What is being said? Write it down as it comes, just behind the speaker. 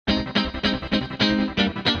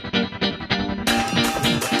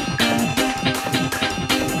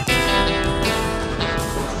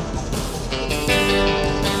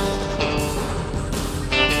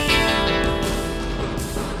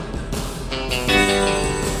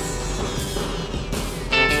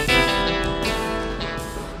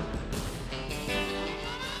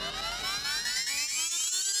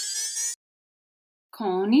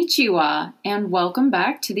Konnichiwa, and welcome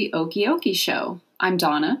back to the Okie Okie Show. I'm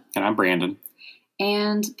Donna. And I'm Brandon.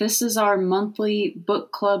 And this is our monthly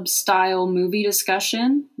book club style movie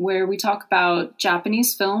discussion where we talk about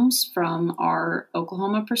Japanese films from our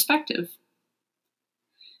Oklahoma perspective.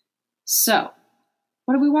 So,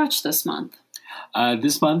 what did we watch this month?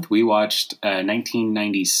 This month we watched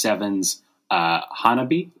 1997's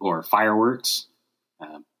Hana-Bi, or Fireworks.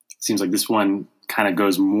 Seems like this one kind of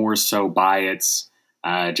goes more so by its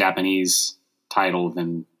Japanese title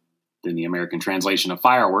than the American translation of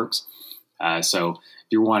Fireworks. So if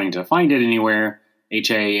you're wanting to find it anywhere,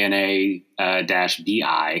 Hana-Bi,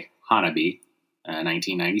 Hana-Bi,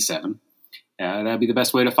 1997. That'd be the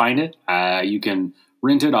best way to find it. You can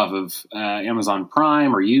rent it off of Amazon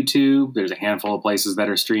Prime or YouTube. There's a handful of places that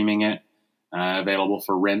are streaming it, available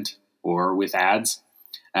for rent or with ads.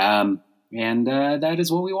 And that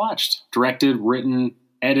is what we watched. Directed, written,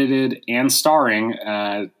 edited, and starring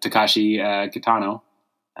Takeshi Kitano.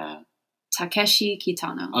 Takeshi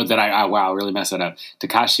Kitano. Oh, I really messed that up.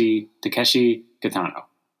 Takeshi Kitano.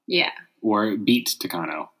 Yeah. Or Beat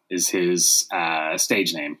Takano is his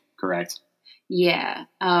stage name, correct? Yeah.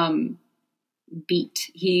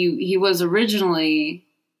 Beat. He was originally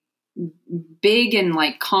big in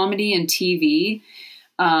like comedy and TV,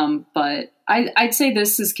 but I'd say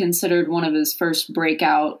this is considered one of his first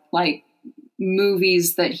breakout like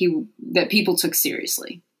movies that people took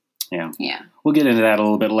seriously. Yeah. We'll get into that a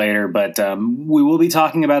little bit later, but we will be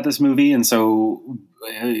talking about this movie, and so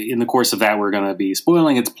in the course of that, we're going to be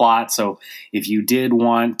spoiling its plot. So if you did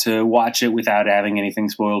want to watch it without having anything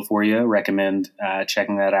spoiled for you, recommend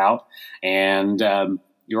checking that out. And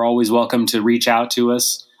you're always welcome to reach out to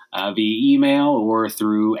us via email or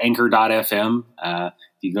through anchor.fm. If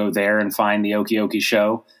you go there and find the Okie Okie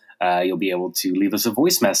Show, you'll be able to leave us a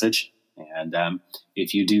voice message. And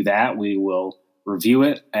if you do that, we will review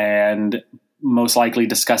it and most likely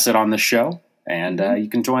discuss it on the show. And you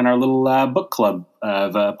can join our little book club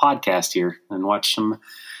of podcast here and watch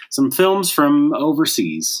some films from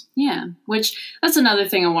overseas. Yeah, which that's another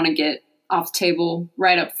thing I want to get off the table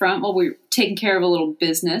right up front while we're taking care of a little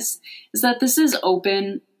business, is that this is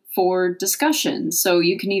open for discussion. So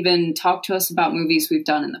you can even talk to us about movies we've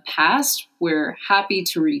done in the past. We're happy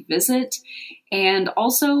to revisit. And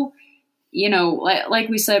also, you know, like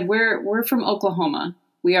we said, we're from Oklahoma.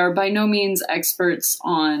 We are by no means experts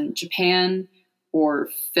on Japan or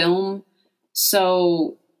film.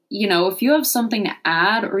 So, you know, if you have something to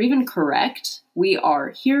add or even correct, we are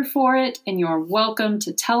here for it, and you're welcome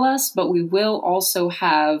to tell us. But we will also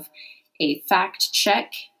have a fact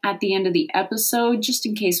check at the end of the episode, just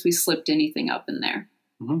in case we slipped anything up in there.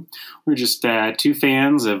 Mm-hmm. We're just two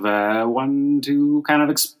fans of wanting to kind of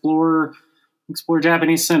explore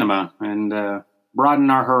Japanese cinema and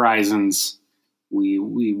broaden our horizons.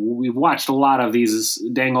 We've watched a lot of these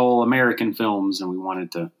dang old American films, and we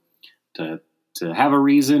wanted to have a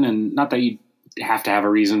reason, and not that you have to have a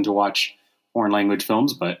reason to watch foreign language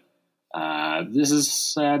films, but this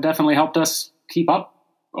has definitely helped us keep up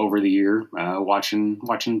over the year,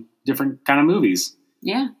 watching different kind of movies.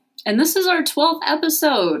 Yeah. And this is our 12th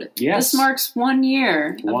episode. Yes. This marks 1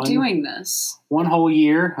 year of doing this. One whole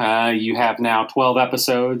year. You have now 12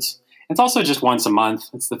 episodes. It's also just once a month.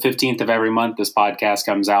 It's the 15th of every month this podcast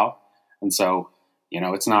comes out. And so, you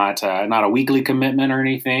know, it's not a weekly commitment or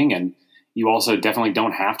anything. And you also definitely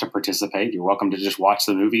don't have to participate. You're welcome to just watch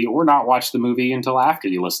the movie or not watch the movie until after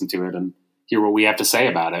you listen to it and hear what we have to say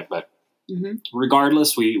about it. But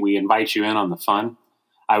regardless, we invite you in on the fun.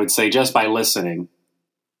 I would say just by listening,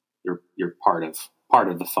 you're part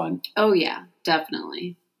of the fun. Oh yeah,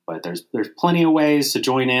 definitely. But there's plenty of ways to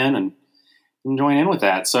join in and join in with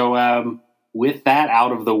that. So with that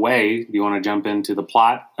out of the way, do you want to jump into the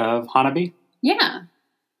plot of Hana-Bi? Yeah.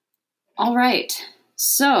 All right.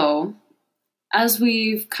 So as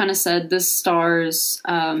we've kind of said, this stars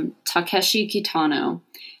Takeshi Kitano,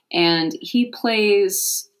 and he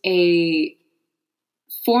plays a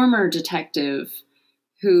former detective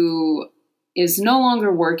who is no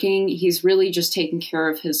longer working. He's really just taking care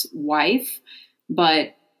of his wife,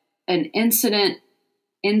 but an incident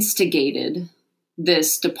instigated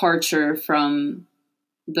this departure from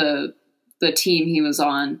the team he was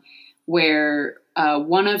on, where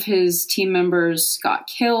one of his team members got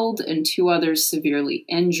killed and 2 others severely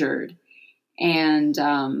injured. And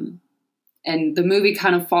the movie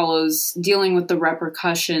kind of follows dealing with the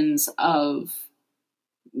repercussions of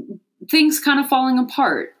things kind of falling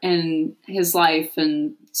apart in his life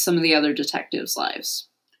and some of the other detectives' lives.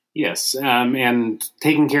 Yes, and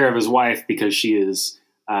taking care of his wife because she is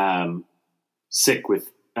sick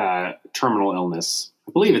with terminal illness.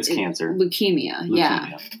 I believe it's cancer. Leukemia,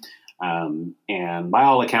 yeah. And by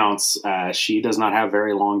all accounts, she does not have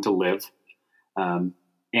very long to live.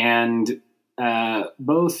 And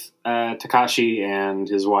both Takashi and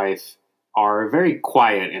his wife are very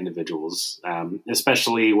quiet individuals,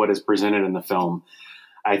 especially what is presented in the film.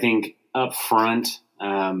 I think up front,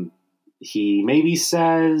 he maybe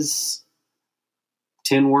says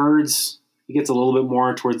 10 words. He gets a little bit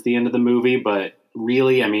more towards the end of the movie, but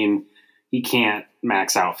really, I mean, he can't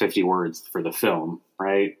max out 50 words for the film,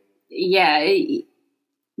 right? Yeah,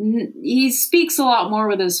 he speaks a lot more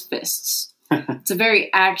with his fists. It's a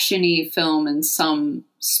very action-y film in some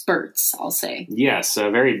spurts, I'll say. Yes,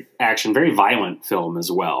 a very violent film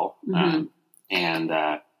as well. Mm-hmm.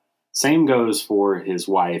 And same goes for his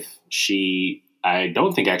wife. She, I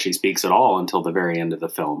don't think, actually speaks at all until the very end of the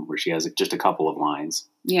film, where she has just a couple of lines.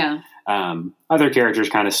 Yeah. Other characters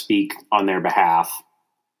kind of speak on their behalf.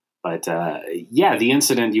 But yeah, the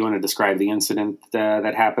incident, you want to describe the incident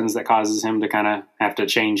that happens that causes him to kind of have to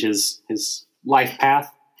change his life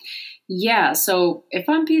path? Yeah, so if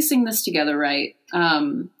I'm piecing this together right...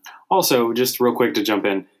 Also, just real quick to jump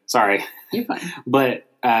in, sorry. You're fine. But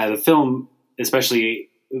the film, especially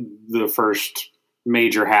the first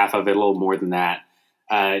major half of it, a little more than that,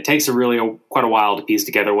 it takes quite a while to piece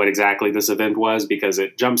together what exactly this event was, because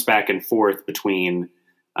it jumps back and forth between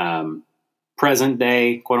present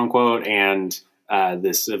day, quote unquote, and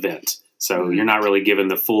this event. So you're not really given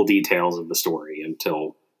the full details of the story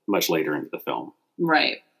until much later into the film.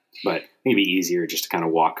 Right. But maybe easier just to kind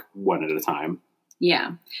of walk one at a time.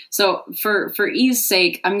 Yeah. So for ease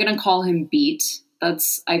sake, I'm going to call him Beat.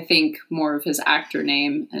 That's, I think, more of his actor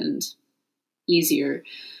name and easier.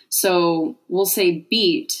 So we'll say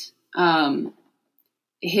Beat.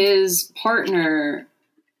 His partner,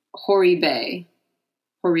 Horibe,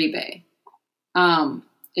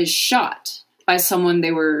 is shot by someone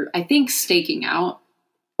they were, I think, staking out.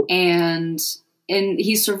 And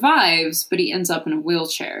he survives, but he ends up in a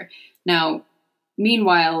wheelchair. Now,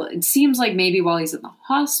 meanwhile, it seems like maybe while he's in the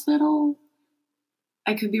hospital,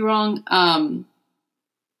 I could be wrong,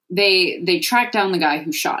 they track down the guy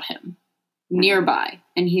who shot him nearby,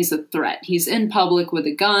 and he's a threat. He's in public with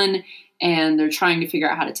a gun, and they're trying to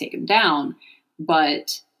figure out how to take him down.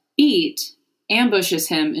 But Beat ambushes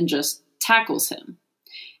him and just tackles him.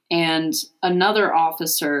 And another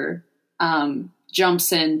officer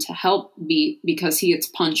jumps in to help Beat because he gets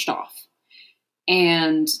punched off.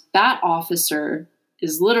 And that officer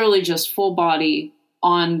is literally just full body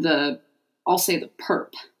on I'll say the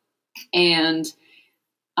perp, and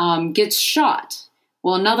gets shot.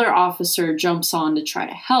 Well, another officer jumps on to try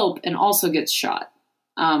to help and also gets shot.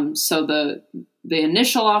 So the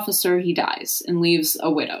initial officer, he dies and leaves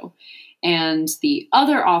a widow. And the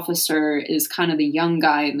other officer is kind of the young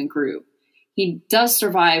guy in the group. He does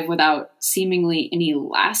survive without seemingly any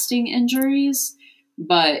lasting injuries,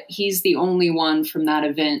 but he's the only one from that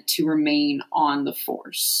event to remain on the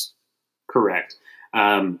force. Correct.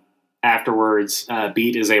 Afterwards,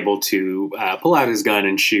 Beat is able to pull out his gun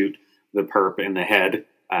and shoot the perp in the head.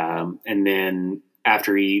 And then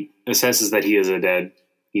after he assesses that he is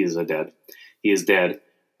dead,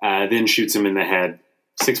 then shoots him in the head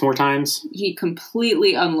 6 more times. He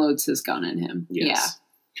completely unloads his gun in him. Yes.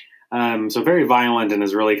 Yeah. So very violent, and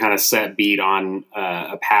has really kind of set Beat on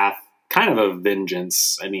a path kind of of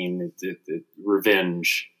vengeance. I mean,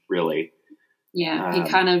 revenge, really. Yeah, he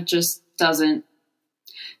kind of just doesn't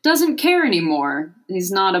care anymore.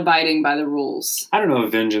 He's not abiding by the rules. I don't know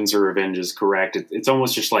if vengeance or revenge is correct. It's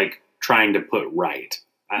almost just like trying to put right.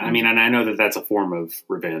 Mm-hmm. I mean, and I know that that's a form of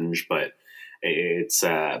revenge, but it's,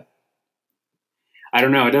 I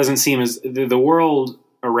don't know. It doesn't seem as the world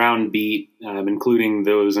around Beat, including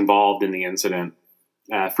those involved in the incident,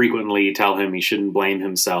 frequently tell him he shouldn't blame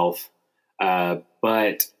himself.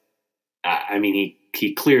 But I mean,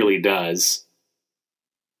 he clearly does.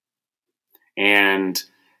 And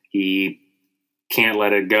he can't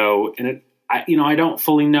let it go. And I don't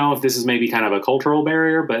fully know if this is maybe kind of a cultural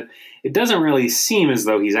barrier, but it doesn't really seem as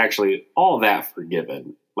though he's actually all that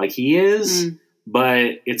forgiven. Like he is,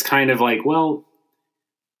 but it's kind of like, well,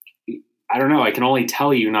 I don't know. I can only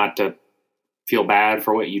tell you not to feel bad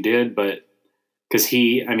for what you did, but because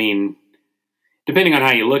depending on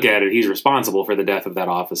how you look at it, he's responsible for the death of that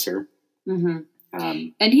officer. Mm-hmm.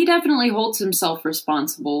 And he definitely holds himself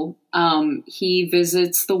responsible. He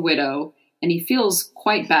visits the widow, and he feels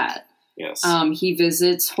quite bad. Yes. He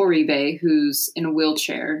visits Horibe, who's in a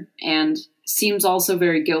wheelchair, and seems also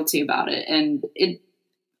very guilty about it. And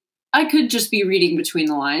I could just be reading between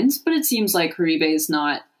the lines, but it seems like Horibe is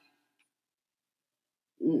not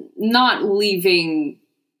leaving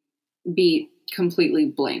Beat completely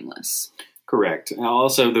blameless. Correct.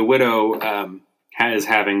 Also, the widow is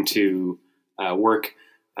having to work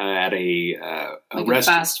at a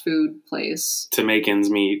fast food place to make ends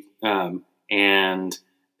meet, and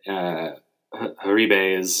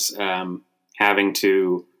Haribe is having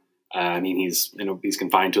to. He's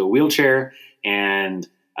confined to a wheelchair, and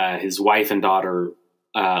his wife and daughter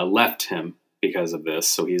left him because of this,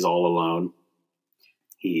 so he's all alone.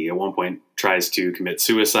 He at one point tries to commit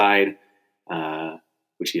suicide,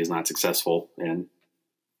 which he is not successful in.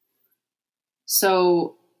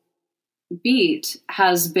 So Beat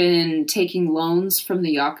has been taking loans from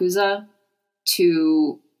the Yakuza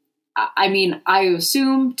to, I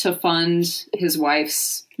assume to fund his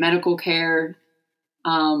wife's medical care.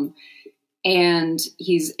 And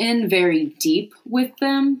he's in very deep with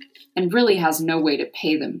them and really has no way to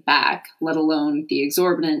pay them back, let alone the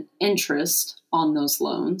exorbitant interest on those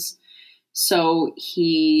loans. So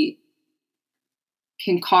he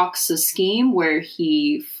concocts a scheme where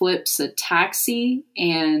he flips a taxi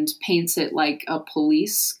and paints it like a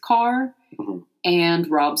police car and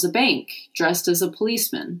robs a bank dressed as a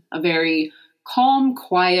policeman. A very calm,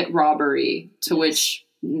 quiet robbery to which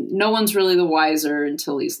no one's really the wiser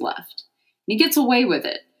until he's left. And he gets away with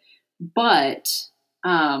it. But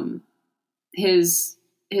his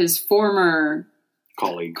former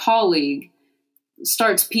colleague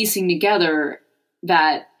starts piecing together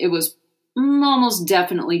that it was almost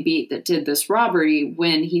definitely Beat that did this robbery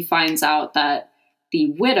when he finds out that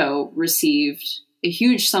the widow received a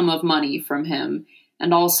huge sum of money from him,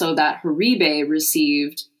 and also that Haribe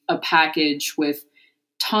received a package with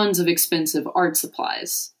tons of expensive art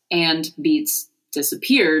supplies, and Beats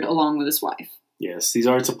disappeared along with his wife. Yes, these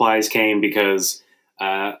art supplies came because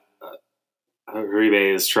Haribe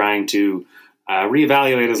is trying to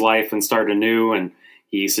reevaluate his life and start anew, and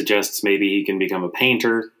he suggests maybe he can become a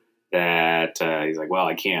painter. That he's like, well,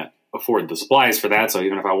 I can't afford the supplies for that, so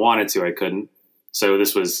even if I wanted to, I couldn't. So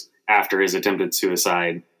this was after his attempted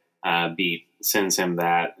suicide. Beat sends him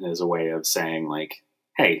that as a way of saying, like,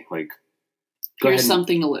 hey, like, here's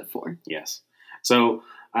something to live for. Yes. So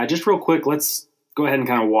just real quick, let's go ahead and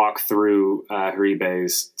kind of walk through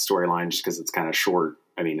Haribe's storyline, just because it's kind of short,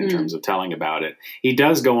 in terms of telling about it. He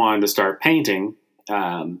does go on to start painting,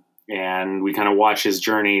 and we kind of watch his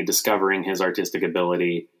journey discovering his artistic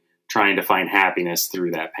ability, trying to find happiness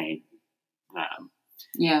through that paint.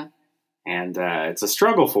 Yeah. And it's a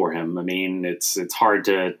struggle for him. It's hard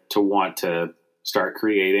to want to start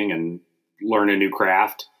creating and learn a new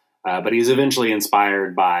craft. But he's eventually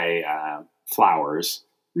inspired by flowers,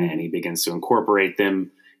 and he begins to incorporate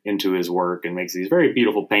them into his work and makes these very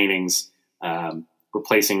beautiful paintings,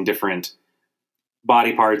 replacing different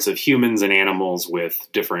body parts of humans and animals with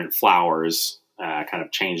different flowers, kind of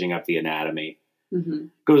changing up the anatomy.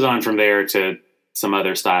 Goes on from there to some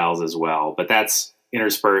other styles as well, but that's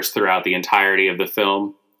interspersed throughout the entirety of the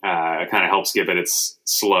film. It kind of helps give it its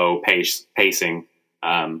slow pacing,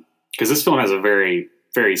 because this film has a very,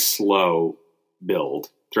 very slow build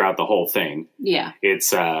throughout the whole thing. Yeah.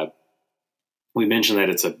 It's we mentioned that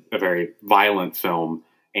it's a very violent film,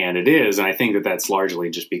 and it is, and I think that that's largely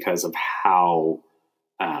just because of how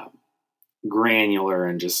granular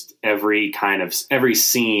and just every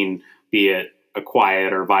scene, be it a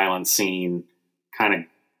quiet or violent scene, kind of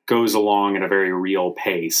goes along at a very real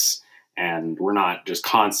pace, and we're not just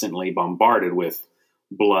constantly bombarded with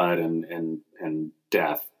blood and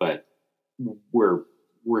death, but we're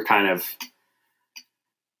kind of,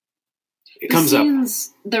 it comes up.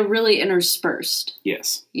 They're really interspersed.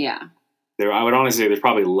 Yes. Yeah. I would honestly say there's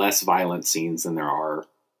probably less violent scenes than there are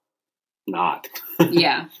not.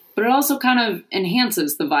 Yeah. But it also kind of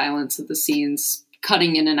enhances the violence of the scenes,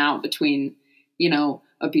 cutting in and out between,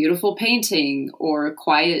 a beautiful painting or a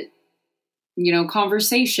quiet,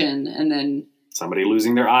 conversation, and then somebody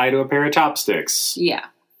losing their eye to a pair of chopsticks. Yeah.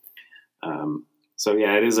 So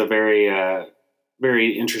yeah, it is a very,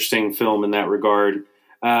 very interesting film in that regard.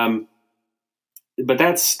 But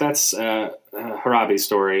that's Harabi's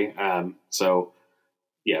story. So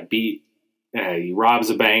yeah, he robs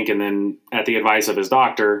a bank, and then at the advice of his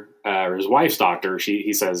doctor, or his wife's doctor,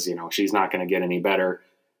 he says, she's not going to get any better.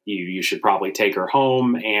 You should probably take her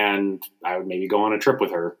home, and I would maybe go on a trip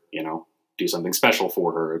with her, do something special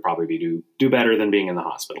for her. It'd probably do better than being in the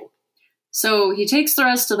hospital. So he takes the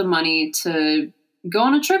rest of the money to go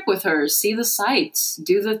on a trip with her, see the sights,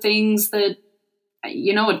 do the things that,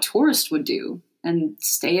 a tourist would do, and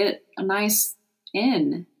stay at a nice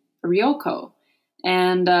inn, a ryoko.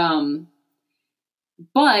 And,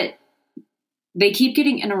 but they keep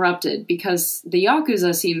getting interrupted because the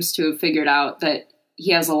Yakuza seems to have figured out that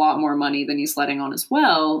he has a lot more money than he's letting on as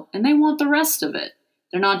well, and they want the rest of it.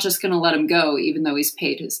 They're not just going to let him go, even though he's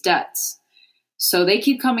paid his debts. So they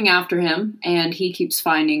keep coming after him, and he keeps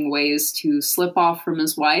finding ways to slip off from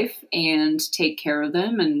his wife and take care of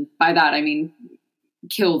them. And by that, I mean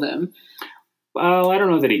kill them. Well, I don't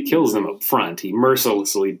know that he kills them up front. He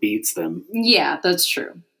mercilessly beats them. Yeah, that's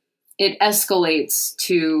true. It escalates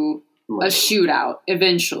to a shootout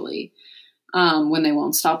eventually, when they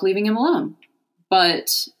won't stop leaving him alone.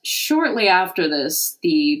 But shortly after this,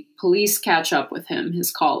 the police catch up with him,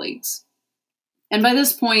 his colleagues. And by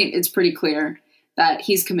this point, it's pretty clear that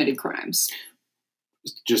he's committed crimes.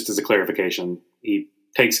 Just as a clarification, he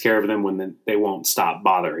takes care of them when they won't stop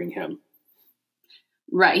bothering him.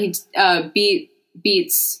 Right. He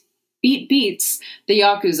beats the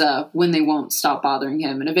Yakuza when they won't stop bothering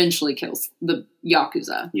him, and eventually kills the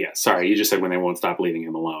Yakuza. Yeah, sorry, you just said when they won't stop leaving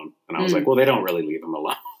him alone. And I was like, well, they don't really leave him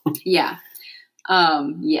alone. Yeah.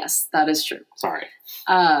 Yes, that is true. Sorry.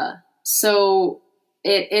 So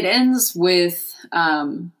it ends with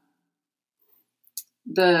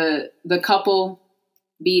the couple,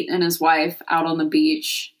 Beat and his wife, out on the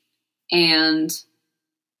beach, and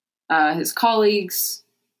his colleagues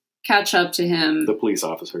catch up to him. The police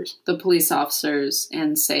officers.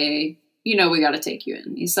 And say, we got to take you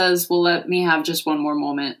in. He says, well, let me have just one more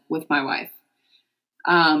moment with my wife.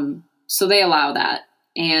 So they allow that.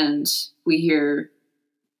 And we hear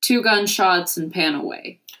 2 gunshots and pan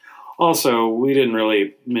away. Also, we didn't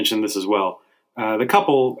really mention this as well. The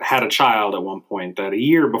couple had a child at one point that a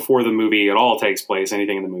year before the movie at all takes place,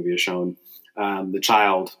 anything in the movie is shown, the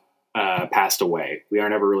child passed away. We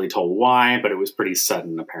aren't ever really told why, but it was pretty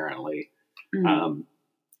sudden, apparently. Mm-hmm.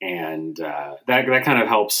 That kind of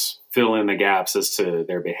helps fill in the gaps as to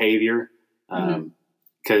their behavior.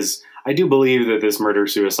 Because I do believe that this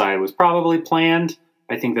murder-suicide was probably planned.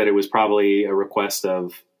 I think that it was probably a request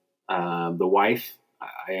of the wife.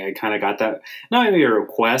 I kind of got that. Not maybe a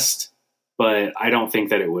request, but I don't think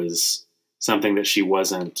that it was something that she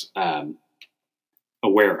wasn't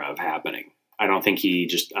aware of happening. I don't think he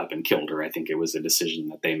just up and killed her. I think it was a decision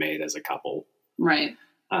that they made as a couple. Right.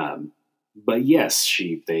 But yes,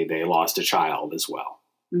 they lost a child as well.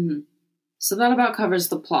 Mm-hmm. So that about covers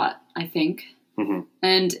the plot, I think. Mm-hmm.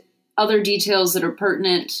 And other details that are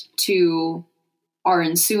pertinent to our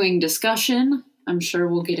ensuing discussion, I'm sure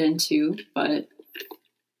we'll get into, but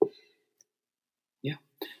yeah.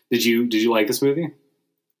 Did you like this movie?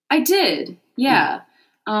 I did. Yeah.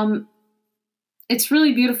 It's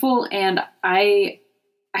really beautiful, and I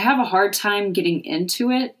have a hard time getting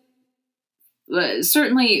into it.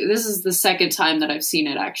 Certainly, this is the second time that I've seen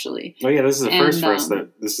it, actually. Oh yeah, this is the first for us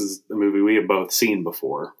that this is a movie we have both seen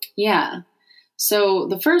before. Yeah. So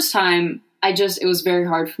the first time, it was very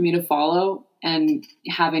hard for me to follow and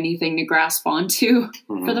have anything to grasp onto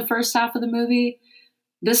for the first half of the movie.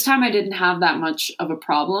 This time I didn't have that much of a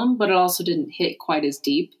problem, but it also didn't hit quite as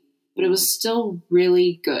deep. But it was still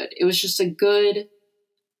really good. It was just a good,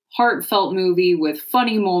 heartfelt movie with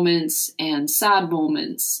funny moments and sad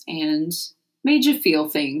moments and made you feel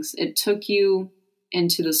things. It took you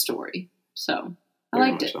into the story. So I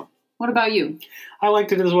liked it. So. What about you? I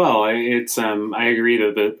liked it as well. I agree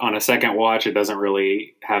that on a second watch, it doesn't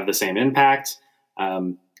really have the same impact.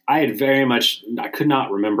 I could not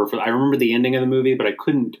remember. I remember the ending of the movie, but I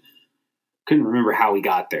couldn't remember how we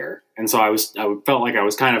got there. And so I felt like I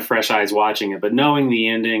was kind of fresh eyes watching it, but knowing the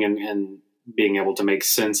ending and being able to make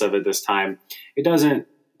sense of it this time, it doesn't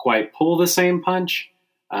quite pull the same punch,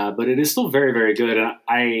 but it is still very, very good. And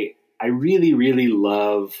I really, really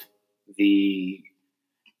love the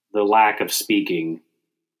lack of speaking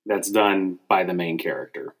that's done by the main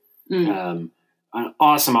character. An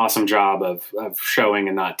awesome job of showing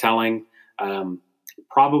and not telling.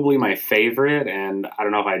 Probably my favorite, and I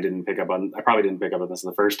don't know if I probably didn't pick up on this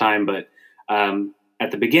the first time, but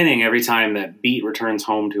at the beginning, every time that Beat returns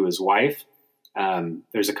home to his wife,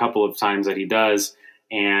 there's a couple of times that he does,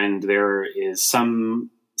 and there is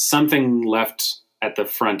something left at the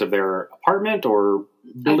front of their apartment or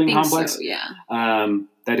building complex. So, yeah.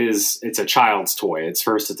 It's a child's toy. It's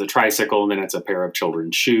a tricycle, and then it's a pair of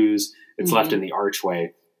children's shoes. It's left in the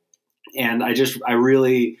archway. And I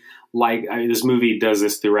really like, this movie does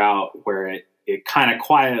this throughout, where it kind of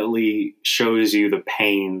quietly shows you the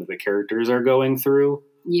pain that the characters are going through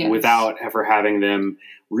without ever having them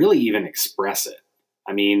really even express it.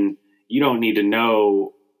 I mean, you don't need to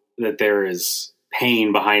know that there is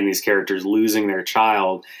pain behind these characters losing their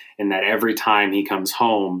child, and that every time he comes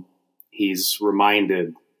home, he's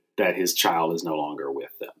reminded that his child is no longer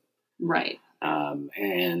with them. Right.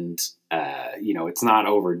 It's not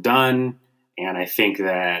overdone. And I think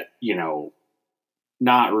that,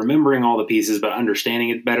 not remembering all the pieces, but understanding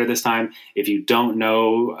it better this time. If you don't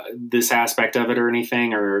know this aspect of it or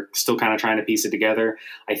anything, or still kind of trying to piece it together,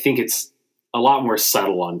 I think it's a lot more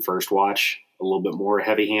subtle on first watch, a little bit more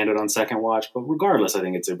heavy-handed on second watch. But regardless, I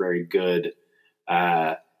think it's a very good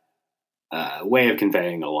way of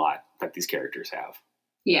conveying a lot that these characters have.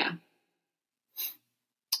 Yeah.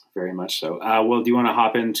 Very much so. Well, do you want to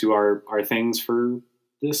hop into our things for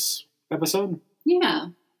this episode? Yeah.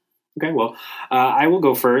 Okay, well, I will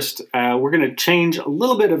go first. We're going to change a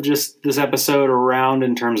little bit of just this episode around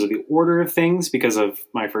in terms of the order of things because of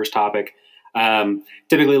my first topic.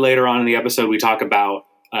 Typically later on in the episode, we talk about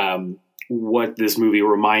what this movie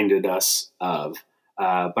reminded us of.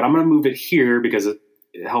 But I'm going to move it here because it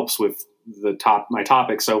helps with my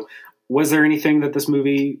topic. So was there anything that this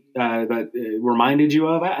movie that reminded you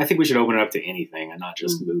of? I think we should open it up to anything and not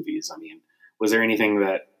just movies. I mean, was there anything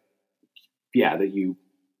that you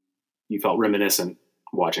felt reminiscent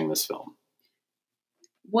watching this film?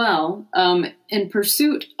 Well, in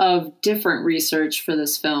pursuit of different research for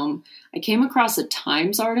this film, I came across a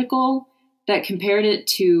Times article that compared it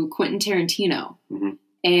to Quentin Tarantino. Mm-hmm.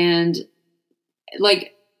 And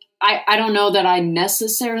like, I don't know that I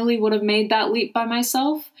necessarily would have made that leap by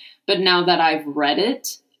myself, but now that I've read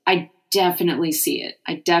it, I definitely see it.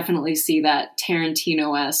 I definitely see that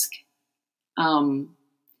Tarantino-esque,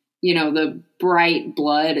 the bright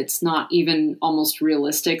blood. It's not even almost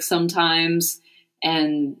realistic sometimes.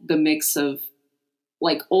 And the mix of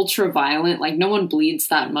like ultra violent, like no one bleeds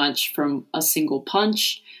that much from a single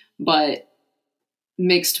punch, but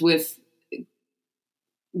mixed with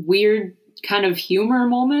weird kind of humor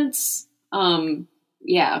moments. I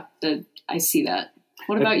see that.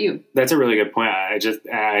 What about you? That's a really good point. I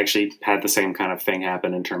actually had the same kind of thing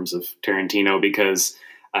happen in terms of Tarantino because,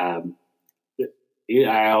 I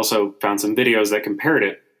also found some videos that compared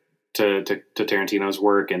it to Tarantino's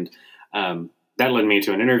work. And that led me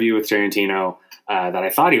to an interview with Tarantino that I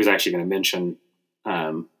thought he was actually going to mention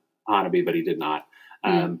Hana-Bi, but he did not.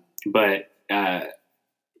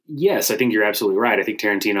 Yes, I think you're absolutely right. I think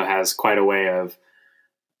Tarantino has quite a way of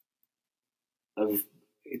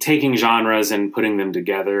taking genres and putting them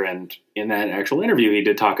together. And in that actual interview, he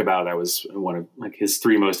did talk about that was one of like his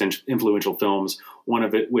three most influential films. One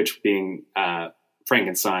of it, which being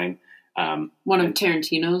Frankenstein. One of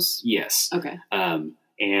Tarantino's? Yes. Okay.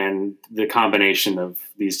 And the combination of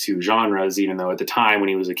these two genres, even though at the time when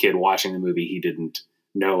he was a kid watching the movie, he didn't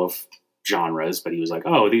know of genres, but he was like,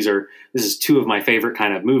 oh, this is two of my favorite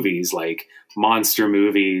kind of movies, like monster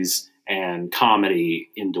movies and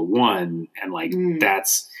comedy into one. And like,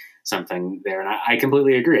 that's something there. And I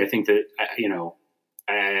completely agree. I think that,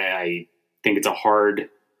 I think it's a hard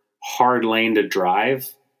lane to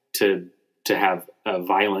drive to have a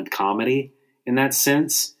violent comedy in that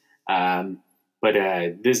sense. But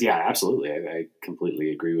absolutely. I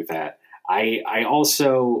completely agree with that. I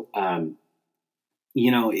also, I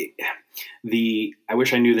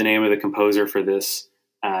wish I knew the name of the composer for this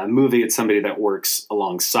movie. It's somebody that works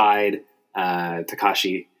alongside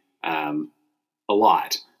Takashi a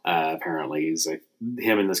lot. Apparently, he's like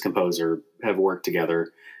him and this composer have worked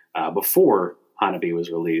together before Hana-Bi was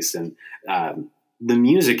released, and the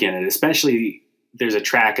music in it, especially there's a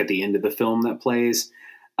track at the end of the film that plays.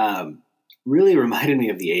 Really reminded me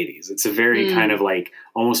of the 80s. It's a very kind of like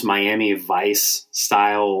almost Miami Vice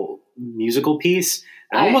style musical piece.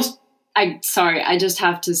 Sorry, I just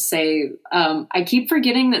have to say, I keep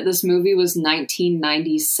forgetting that this movie was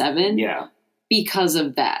 1997. Yeah. Because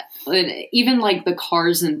of that. Even like the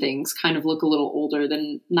cars and things kind of look a little older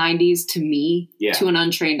than 90s to me, to an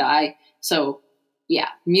untrained eye. So yeah,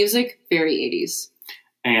 music, very 80s.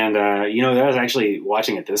 And, that was actually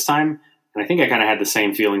watching it this time. And I think I kind of had the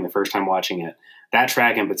same feeling the first time watching it. That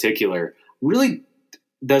track in particular really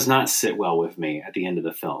does not sit well with me at the end of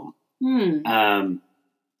the film. And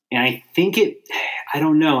I think I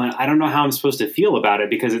don't know. I don't know how I'm supposed to feel about it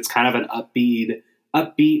because it's kind of an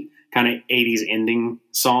upbeat kind of 80s ending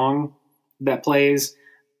song that plays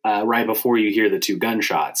right before you hear the two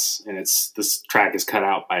gunshots. And this track is cut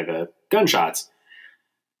out by the gunshots,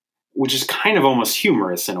 which is kind of almost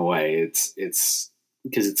humorous in a way. It's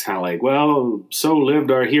because it's kind of like, well, so lived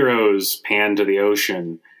our heroes, pan to the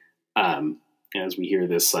ocean. As we hear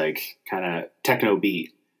this like kind of techno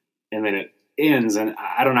beat, and then it ends, and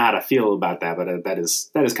I don't know how to feel about that, but that is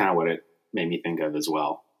kind of what it made me think of as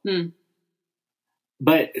well.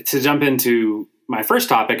 But to jump into my first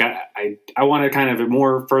topic, I want to kind of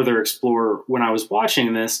more further explore when I was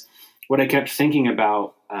watching this. What I kept thinking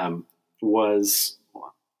about was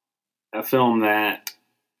a film that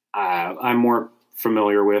I'm more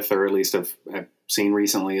familiar with, or at least have seen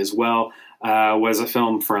recently as well, was a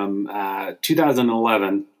film from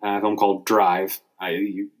 2011, a film called Drive.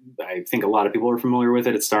 I think a lot of people are familiar with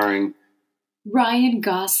it. It's starring Ryan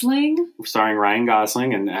Gosling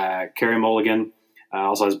and Carey Mulligan.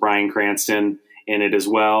 Also has Bryan Cranston in it as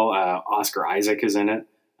well. Oscar Isaac is in it,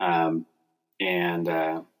 and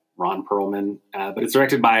Ron Perlman. But it's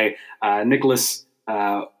directed by Nicholas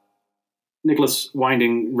Winding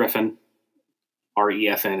Refn.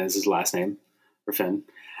 Refn is his last name. Refn.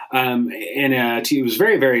 And he was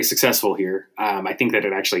very, very successful here. I think that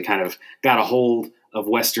it actually kind of got a hold of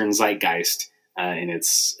Western zeitgeist in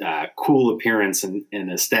its cool appearance and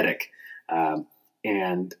aesthetic.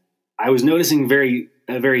 And I was noticing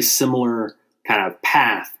a very similar kind of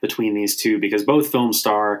path between these two, because both films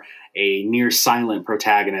star a near silent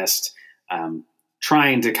protagonist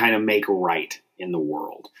trying to kind of make right in the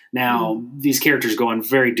world. Now, these characters go on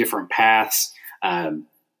very different paths. I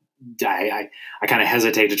kind of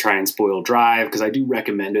hesitate to try and spoil Drive, because I do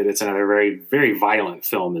recommend it. It's another very, very violent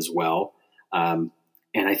film as well. And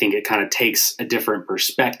I think it kind of takes a different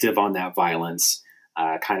perspective on that violence,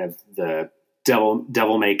 kind of the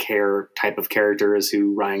devil may care type of characters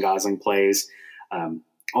who Ryan Gosling plays.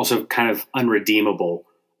 Also kind of unredeemable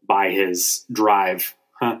by his drive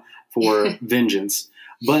for vengeance.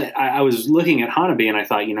 But I was looking at Hana-Bi and I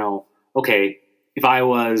thought, okay, if I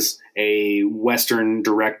was a Western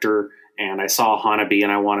director and I saw Hana-Bi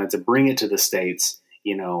and I wanted to bring it to the States,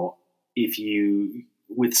 if you,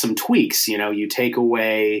 with some tweaks, you take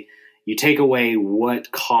away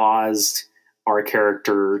what caused our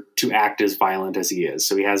character to act as violent as he is.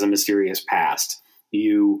 So he has a mysterious past.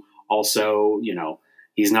 You also,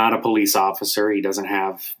 he's not a police officer. He doesn't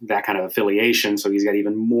have that kind of affiliation. So he's got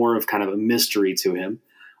even more of kind of a mystery to him.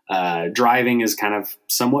 Driving is kind of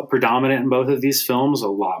somewhat predominant in both of these films, a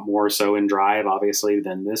lot more so in Drive, obviously,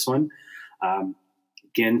 than this one.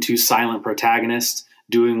 Again, two silent protagonists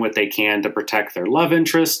doing what they can to protect their love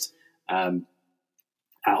interest.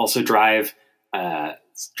 Also drives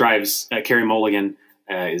Carey Mulligan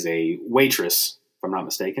is a waitress, if I'm not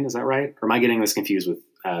mistaken. Is that right? Or am I getting this confused with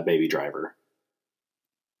Baby Driver?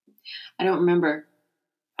 I don't remember.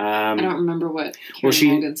 I don't remember what Carey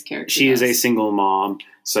Mulligan's character She does. is a single mom,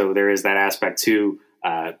 so there is that aspect too,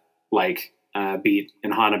 Beat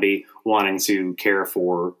and Hana-Bi wanting to care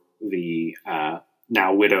for the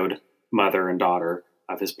now widowed mother and daughter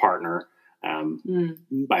of his partner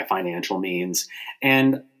by financial means.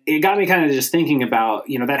 And it got me kind of just thinking about,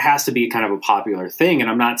 that has to be kind of a popular thing. And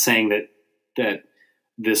I'm not saying that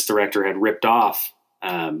this director had ripped off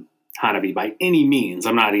Hana-Bi by any means.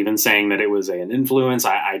 I'm not even saying that it was an influence.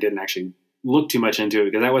 I didn't actually look too much into it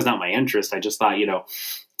because that was not my interest. I just thought,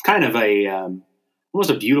 kind of almost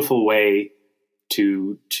a beautiful way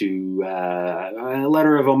to a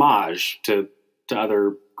letter of homage to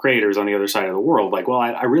other creators on the other side of the world. Like, well,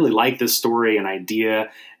 I really like this story and idea,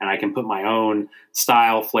 and I can put my own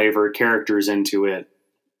style, flavor, characters into it,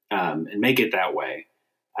 and make it that way.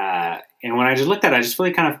 And when I just looked at it, I just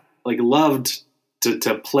really kind of loved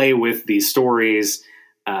to play with these stories,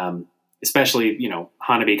 especially,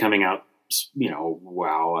 Hana-Bi coming out,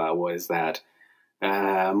 what is that?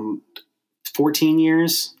 14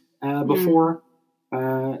 years before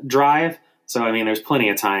Drive. So, there's plenty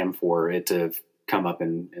of time for it to come up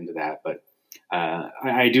into that. But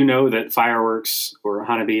I do know that Fireworks or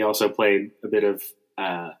Hana-Bi also played a bit with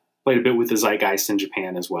the zeitgeist in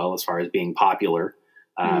Japan as well, as far as being popular.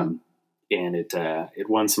 And it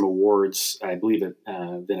won some awards, I believe, at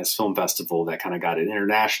Venice Film Festival that kind of got an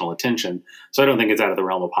international attention. So I don't think it's out of the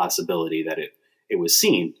realm of possibility that it was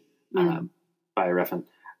seen by Refn.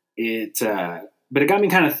 But it got me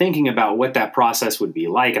kind of thinking about what that process would be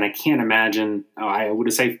like. And I can't imagine, I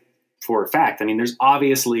would say for a fact, there's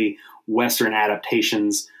obviously Western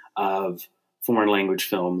adaptations of foreign language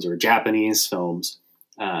films or Japanese films.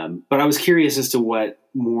 But I was curious as to what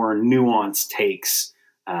more nuanced takes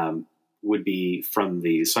would be from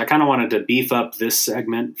these. So I kind of wanted to beef up this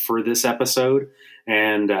segment for this episode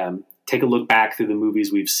and take a look back through the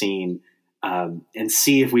movies we've seen and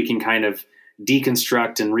see if we can kind of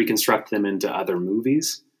deconstruct and reconstruct them into other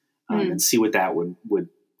movies and see what that would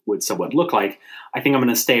somewhat look like. I think I'm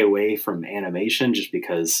going to stay away from animation just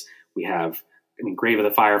because we have, Grave of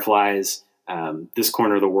the Fireflies, This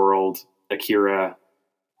Corner of the World, Akira.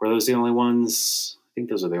 Were those the only ones? I think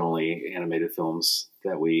those are the only animated films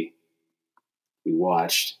that we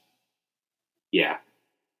watched. Yeah.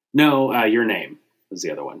 No, Your Name was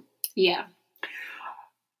the other one. Yeah.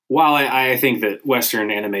 While I think that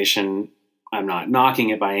Western animation, I'm not knocking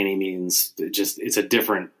it by any means. It's a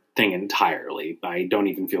different thing entirely. I don't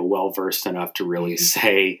even feel well versed enough to really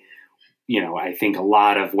say, I think a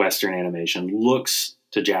lot of Western animation looks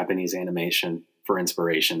to Japanese animation for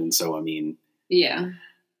inspiration. And so, yeah.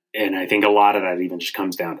 And I think a lot of that even just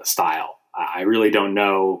comes down to style. I really don't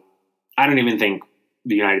know. I don't even think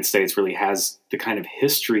the United States really has the kind of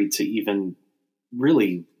history to even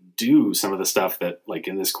really do some of the stuff that, like,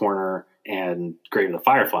 In This Corner and Grave of the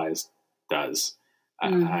Fireflies does.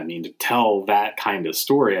 To tell that kind of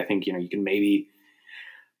story, I think, you can maybe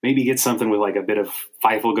get something with like a bit of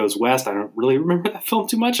Feifel Goes West. I don't really remember that film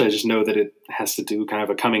too much. I just know that it has to do kind of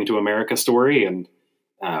a coming to America story. And,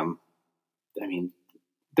 it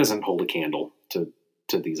doesn't hold a candle to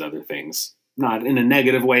these other things. Not in a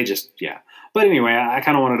negative way, just, yeah. But anyway, I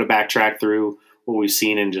kind of wanted to backtrack through what we've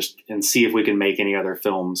seen and see if we can make any other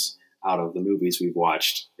films out of the movies we've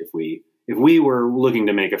watched. If we were looking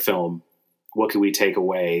to make a film, what could we take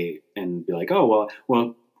away and be like,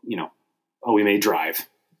 we made Drive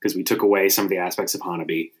because we took away some of the aspects of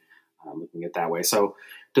Hana-Bi, looking at it that way. So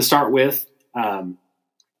to start with,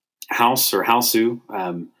 House or Hausu,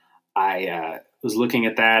 I was looking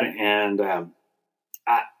at that, and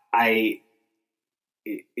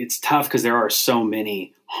it's tough because there are so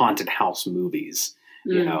many haunted house movies,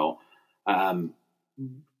 and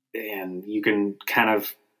you can kind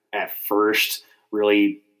of at first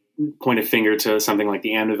really point a finger to something like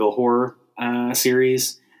the Amityville Horror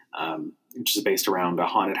series, which is based around a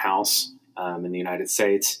haunted house in the United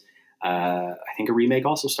States. I think a remake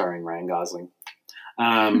also starring Ryan Gosling.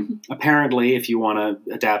 Apparently, if you want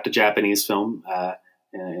to adapt a Japanese film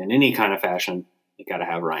in any kind of fashion, you got to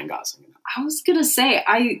have Ryan Gosling in it. I was going to say,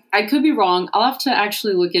 I could be wrong. I'll have to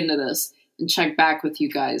actually look into this and check back with you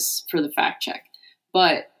guys for the fact check.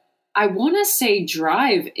 But I want to say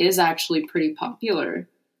Drive is actually pretty popular,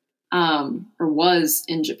 or was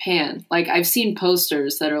in Japan. Like, I've seen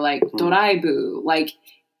posters that are like Doraibu, like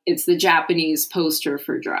it's the Japanese poster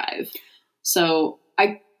for Drive. So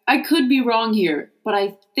I could be wrong here, but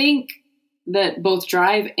I think that both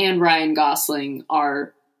Drive and Ryan Gosling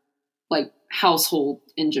are like household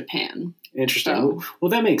in Japan. Interesting. So.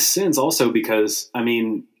 Well, that makes sense also because, I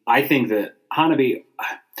think that Hana-Bi,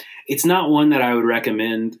 it's not one that I would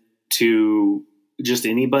recommend to just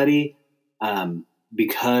anybody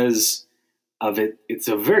because of it. It's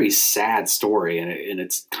a very sad story and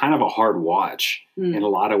it's kind of a hard watch in a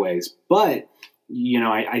lot of ways. But,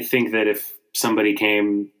 I think that if somebody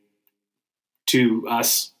came to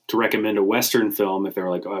us to recommend a Western film, if they were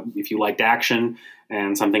like, if you liked action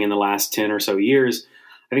and something in the last 10 or so years,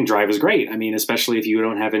 I think Drive is great. Especially if you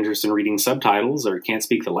don't have interest in reading subtitles or can't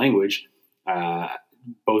speak the language.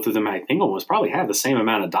 Both of them, I think, almost probably have the same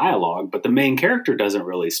amount of dialogue, but the main character doesn't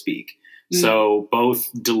really speak. So both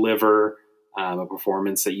deliver a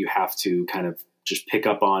performance that you have to kind of just pick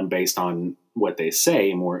up on based on what they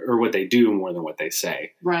say more, or what they do more than what they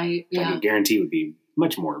say. Right. Yeah. I guarantee would be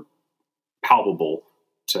much more palpable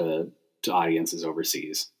to audiences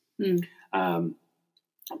overseas.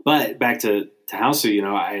 But back to Hausu,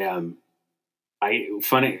 I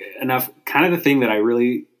funny enough, kind of the thing that I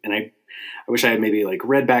really, and I wish I had maybe like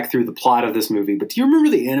read back through the plot of this movie, but do you remember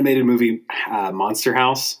the animated movie Monster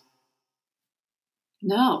House?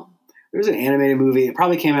 No. There was an animated movie. It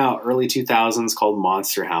probably came out early 2000s called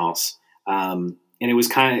Monster House. And it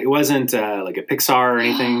wasn't like a Pixar or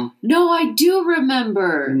anything. No, I do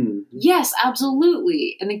remember. Yes,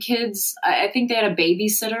 absolutely. And the kids, I think they had a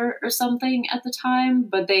babysitter or something at the time,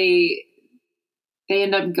 but they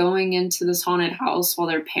end up going into this haunted house while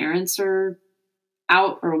their parents are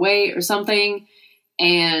out or away or something.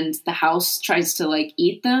 And the house tries to like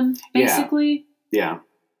eat them, basically. Yeah.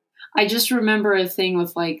 I just remember a thing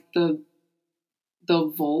with like the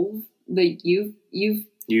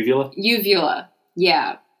uvula.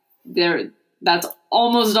 Yeah. That's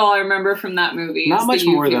almost all I remember from that movie. Not much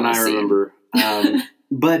more than I remember.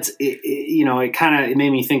 But it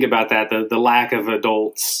made me think about that, the lack of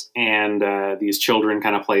adults and these children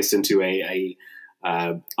kind of placed into a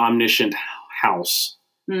omniscient house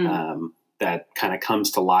that kind of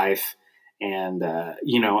comes to life. And,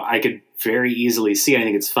 I could very easily see, I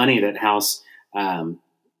think it's funny that House, the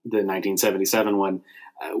 1977 one,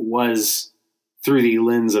 was through the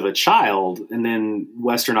lens of a child. And then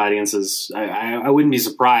Western audiences, I wouldn't be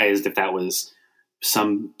surprised if that was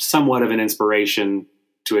somewhat of an inspiration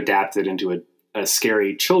to adapt it into a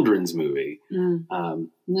scary children's movie. And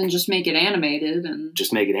then just make it animated.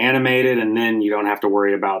 And then you don't have to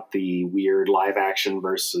worry about the weird live action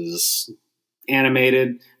versus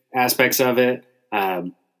animated aspects of it.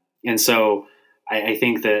 And so I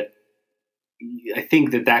think that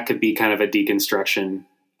could be kind of a deconstruction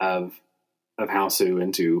of of Houseu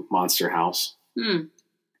into Monster House. Good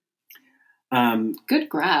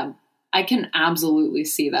grab. I can absolutely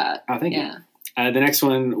see that. Oh, thank you. The next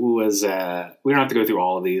one was, we don't have to go through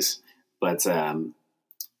all of these, but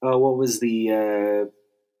what was the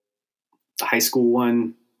high school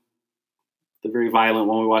one? The very violent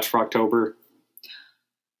one we watched for October?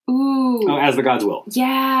 Ooh. Oh, As the Gods Will.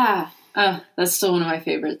 Yeah. That's still one of my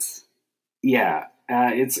favorites. Yeah.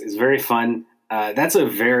 It's very fun. That's a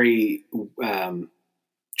very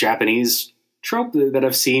Japanese trope that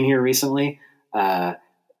I've seen here recently for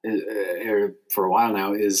a while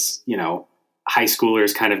now is, high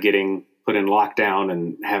schoolers kind of getting put in lockdown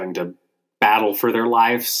and having to battle for their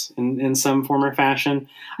lives in some form or fashion.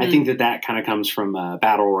 I think that kind of comes from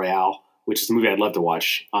Battle Royale, which is a movie I'd love to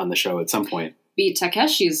watch on the show at some point. Beat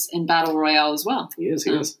Takeshi's in Battle Royale as well. He is.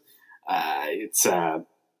 It's,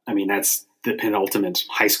 that's the penultimate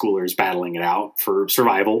high schoolers battling it out for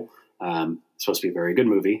survival. It's supposed to be a very good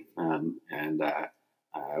movie. I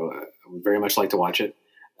would very much like to watch it.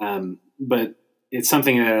 But it's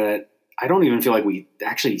something that I don't even feel like we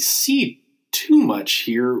actually see too much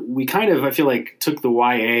here. We kind of, I feel like, took the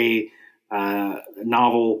YA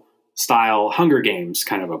novel style Hunger Games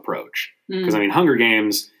kind of approach. Because, Hunger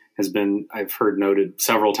Games has been, I've heard noted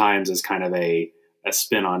several times as kind of a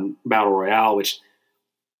spin on Battle Royale, which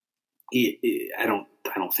I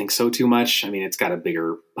don't think so too much. It's got a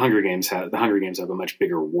bigger the Hunger Games have a much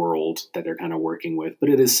bigger world that they're kind of working with, but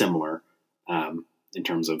it is similar in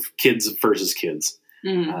terms of kids versus kids.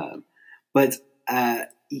 But I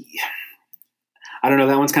don't know.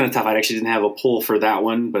 That one's kind of tough. I actually didn't have a pull for that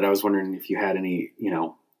one, but I was wondering if you had any,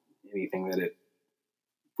 anything that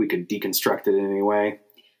we could deconstruct it in any way.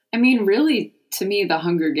 Really, to me, the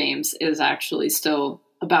Hunger Games is actually still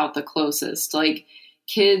about the closest. Like,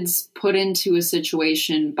 kids put into a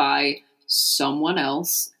situation by someone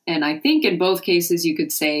else. And I think in both cases, you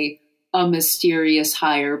could say a mysterious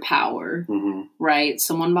higher power, right?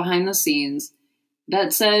 Someone behind the scenes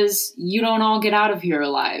that says, you don't all get out of here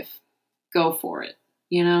alive. Go for it,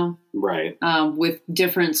 Right. With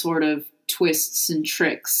different sort of twists and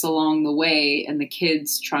tricks along the way, and the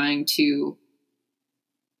kids trying to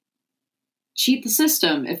cheat the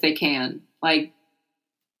system if they can, like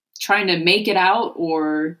trying to make it out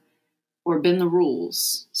or bend the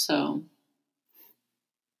rules. So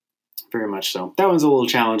very much so. That one's a little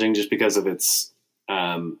challenging just because of its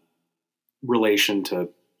relation to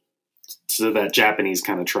that Japanese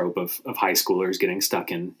kind of trope of high schoolers getting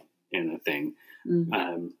stuck in a thing.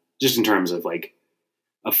 Just in terms of like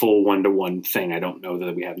a full one-to-one thing, I don't know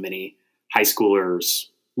that we have many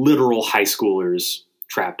literal high schoolers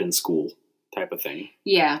trapped in school type of thing.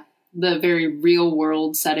 Yeah. The very real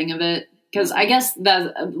world setting of it. Because I guess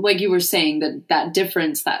that, like you were saying, that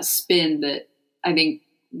difference, that spin that I think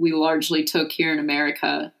we largely took here in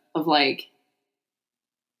America of like,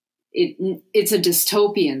 it's a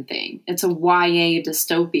dystopian thing. It's a YA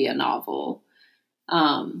dystopia novel.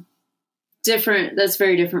 That's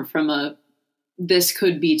very different from this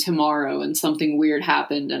could be tomorrow and something weird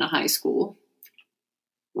happened in a high school.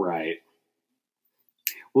 Right.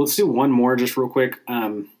 Well, let's do one more just real quick.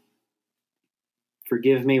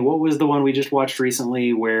 Forgive me. What was the one we just watched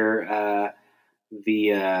recently where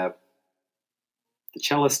the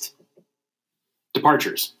cellist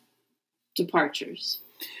Departures?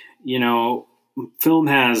 Film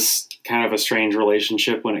has kind of a strange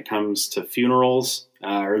relationship when it comes to funerals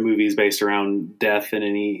or movies based around death in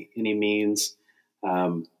any means,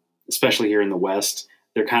 especially here in the West.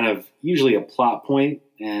 They're kind of usually a plot point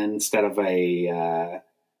instead of a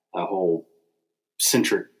whole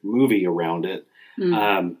centric movie around it.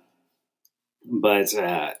 But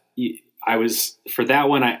I was, for that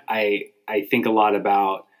one, I think a lot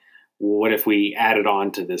about what if we added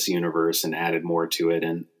on to this universe and added more to it.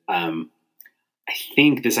 And I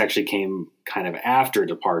think this actually came kind of after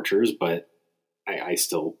Departures, but I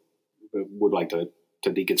still would like to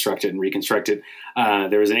deconstruct it and reconstruct it.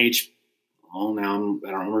 There was I don't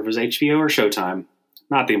remember if it was HBO or Showtime,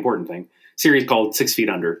 not the important thing, series called 6 Feet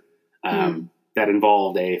Under, that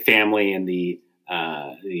involved a family in the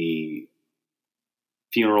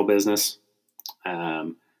funeral business,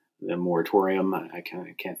 the moratorium. I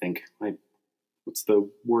can't think. What's the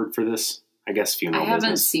word for this? I guess funeral business. I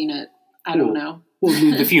haven't seen it. I don't know. Well,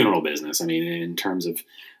 the funeral business. In terms of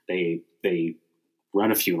they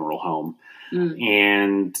run a funeral home.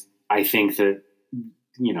 And I think that,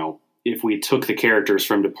 if we took the characters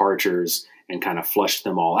from Departures and kind of flushed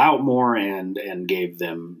them all out more and gave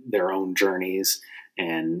them their own journeys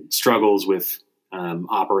and struggles with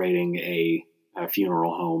operating a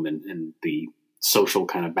funeral home and the social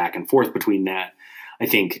kind of back and forth between that, I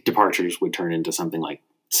think Departures would turn into something like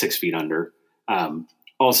 6 Feet Under.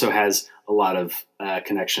 Also has a lot of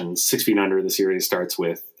connections. 6 Feet Under, the series starts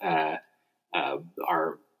with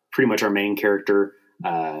pretty much our main character.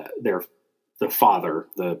 The father,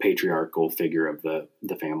 the patriarchal figure of the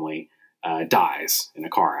family, dies in a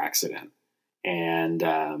car accident, and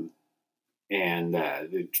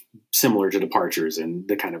similar to Departures and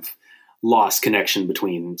the kind of lost connection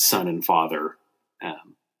between son and father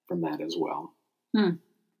from that as well.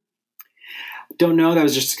 Don't know. That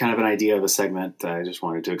was just kind of an idea of a segment I just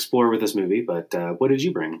wanted to explore with this movie. But what did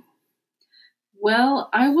you bring? Well,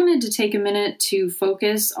 I wanted to take a minute to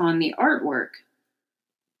focus on the artwork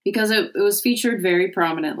because it was featured very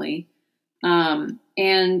prominently.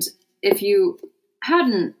 And if you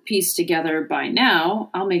hadn't pieced together by now,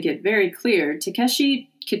 I'll make it very clear. Takeshi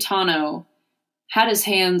Kitano had his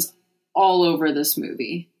hands all over this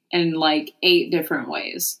movie in like 8 different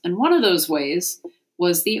ways. And one of those ways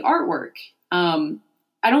was the artwork.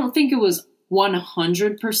 I don't think it was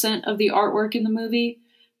 100% of the artwork in the movie,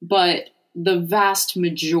 but the vast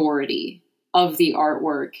majority of the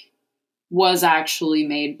artwork was actually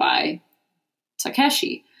made by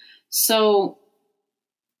Takeshi. So,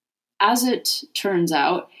 as it turns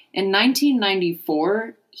out, in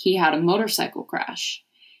 1994, he had a motorcycle crash,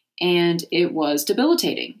 and it was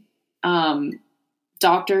debilitating.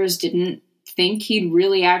 Doctors didn't think he'd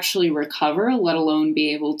really actually recover, let alone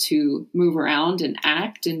be able to move around and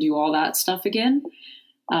act and do all that stuff again.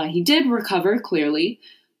 He did recover, clearly,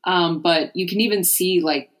 but you can even see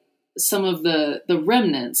like some of the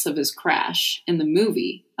remnants of his crash in the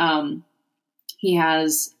movie. He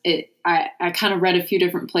has it. I kind of read a few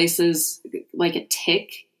different places, like a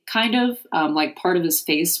tick, kind of like part of his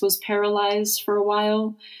face was paralyzed for a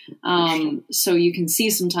while. So you can see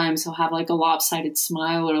sometimes he'll have like a lopsided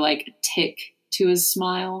smile or like a tick to his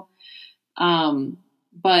smile.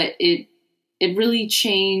 But it really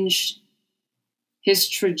changed his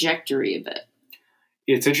trajectory a bit.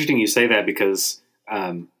 It's interesting you say that because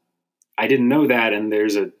I didn't know that, and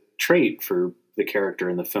there's a trait for the character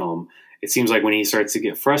in the film. It seems like when he starts to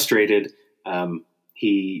get frustrated,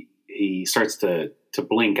 he starts to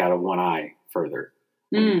blink out of one eye further.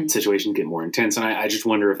 When situations get more intense. And I just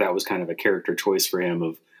wonder if that was kind of a character choice for him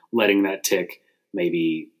of letting that tick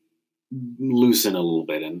maybe loosen a little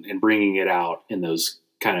bit and bringing it out in those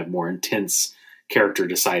kind of more intense character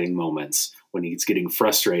deciding moments. When he's getting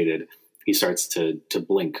frustrated, he starts to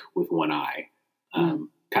blink with one eye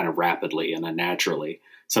kind of rapidly and unnaturally,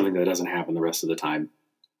 something that doesn't happen the rest of the time.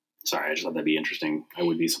 Sorry, I just thought that'd be interesting. I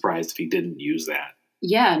would be surprised if he didn't use that.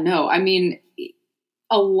 Yeah, no, I mean,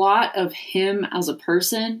 a lot of him as a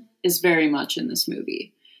person is very much in this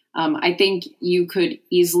movie. I think you could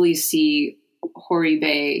easily see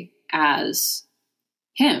Horibe as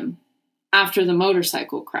him after the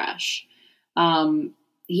motorcycle crash.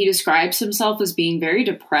 He describes himself as being very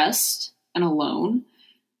depressed and alone.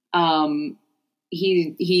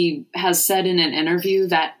 He has said in an interview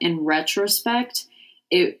that in retrospect,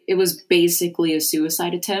 it was basically a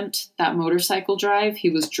suicide attempt, that motorcycle drive. He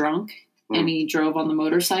was drunk and he drove on the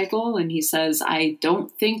motorcycle, and he says, I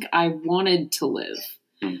don't think I wanted to live.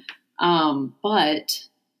 But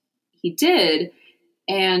he did.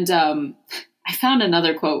 And I found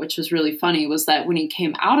another quote, which was really funny, was that when he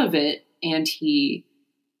came out of it and he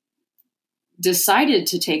decided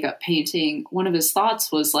to take up painting, one of his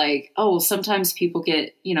thoughts was like, oh, sometimes people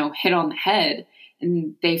get, hit on the head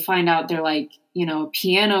and they find out they're like, a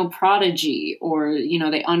piano prodigy, or,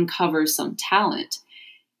 they uncover some talent.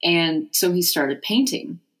 And so he started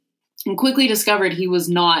painting and quickly discovered he was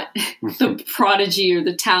not the prodigy or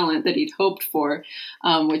the talent that he'd hoped for,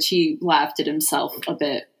 which he laughed at himself a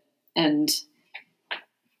bit.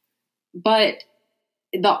 But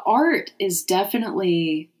the art is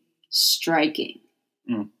definitely striking.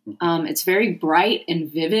 It's very bright and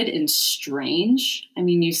vivid and strange. I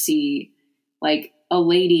mean, you see like a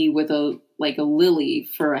lady with a lily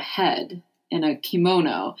for a head in a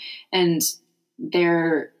kimono, and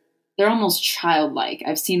they're almost childlike.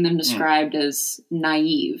 I've seen them described as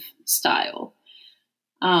naive style.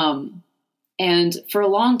 And for a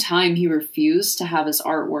long time, he refused to have his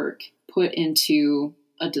artwork put into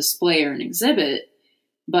a display or an exhibit,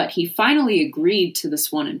 but he finally agreed to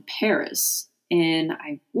this one in Paris in,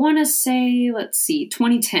 I want to say,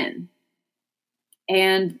 2010.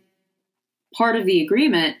 And part of the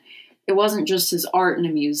agreement, it wasn't just his art in a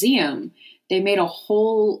museum. They made a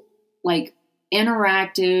whole,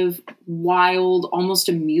 interactive, wild, almost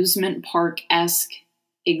amusement park-esque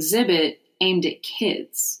exhibit aimed at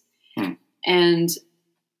kids. And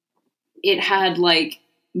it had,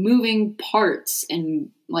 moving parts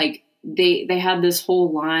and, they had this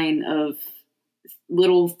whole line of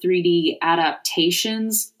little 3D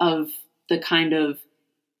adaptations of the kind of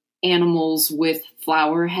animals with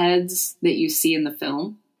flower heads that you see in the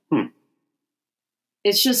film.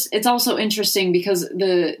 It's also interesting because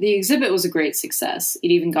the exhibit was a great success. It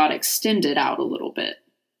even got extended out a little bit.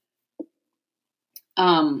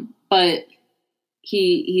 But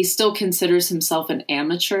he still considers himself an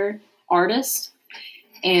amateur artist,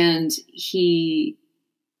 and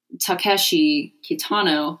Takeshi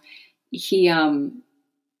Kitano, he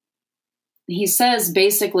says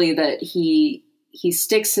basically that he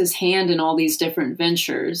sticks his hand in all these different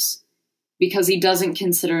ventures because he doesn't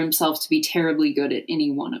consider himself to be terribly good at any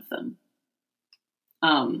one of them.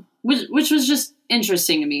 Which was just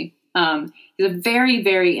interesting to me. He's a very,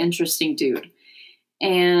 very interesting dude.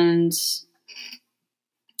 And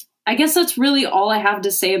I guess that's really all I have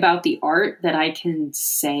to say about the art that I can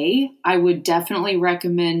say. I would definitely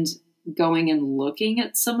recommend going and looking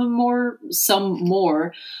at some more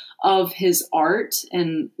of his art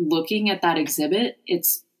and looking at that exhibit.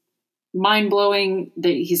 It's mind-blowing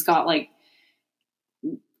that he's got like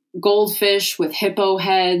goldfish with hippo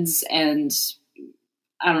heads and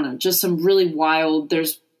I don't know, just some really wild.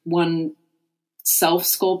 There's one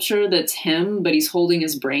self-sculpture that's him, but he's holding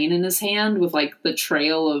his brain in his hand with like the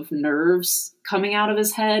trail of nerves coming out of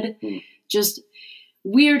his head. Just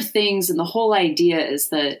weird things. And the whole idea is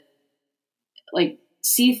that like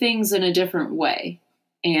see things in a different way.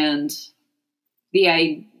 And the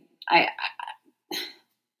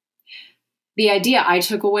idea I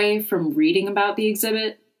took away from reading about the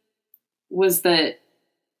exhibit was that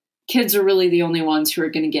kids are really the only ones who are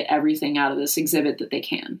going to get everything out of this exhibit that they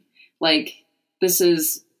can. Like, this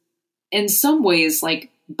is, in some ways, like,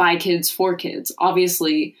 by kids for kids.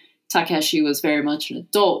 Obviously, Takeshi was very much an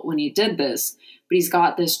adult when he did this, but he's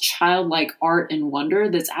got this childlike art and wonder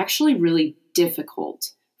that's actually really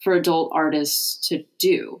difficult for adult artists to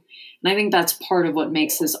do. And I think that's part of what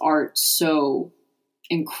makes his art so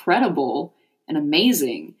incredible and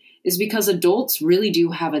amazing, is because adults really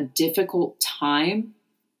do have a difficult time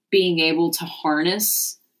being able to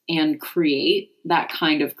harness and create that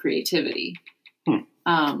kind of creativity.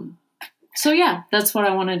 So yeah, that's what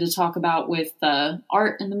I wanted to talk about with the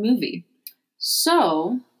art in the movie.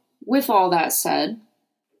 So with all that said,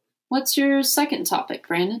 what's your second topic,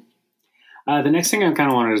 Brandon? The next thing I kind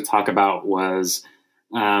of wanted to talk about was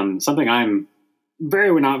something I'm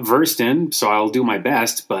very not versed in, so I'll do my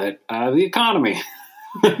best, but the economy.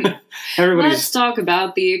 Let's talk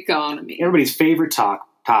about the economy. Everybody's favorite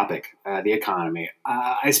topic, the economy.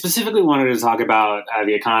 I specifically wanted to talk about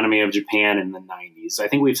the economy of Japan in the 90s. I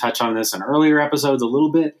think we've touched on this in earlier episodes a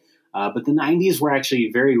little bit, but the 90s were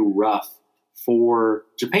actually very rough for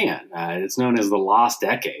Japan. It's known as the lost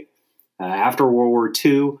decade. After World War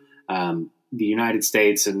II, the United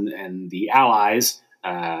States and the Allies,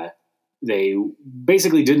 they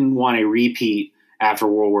basically didn't want a repeat after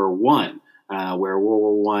World War One, where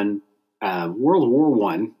World War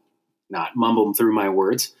One, not mumbling through my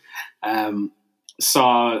words,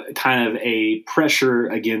 saw kind of a pressure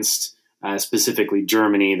against specifically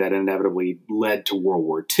Germany that inevitably led to World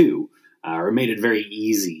War II, or made it very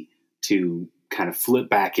easy to kind of flip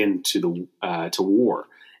back into to war.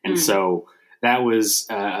 And so that was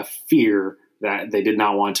a fear that they did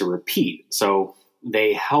not want to repeat. So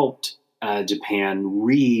they helped Japan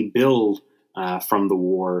rebuild from the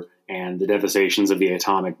war and the devastations of the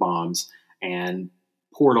atomic bombs, and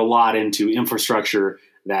poured a lot into infrastructure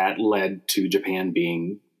that led to Japan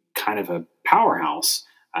being kind of a powerhouse,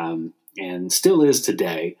 and still is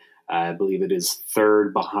today. I believe it is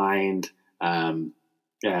third behind China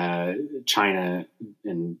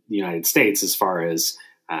and the United States as far as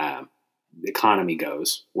the economy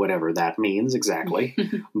goes, whatever that means exactly.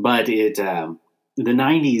 But the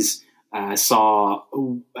 90s saw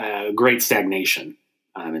great stagnation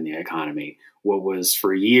in the economy. What was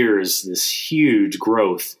for years this huge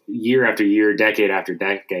growth, year after year, decade after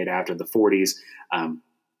decade after the 40s,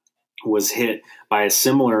 was hit by a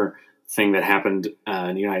similar thing that happened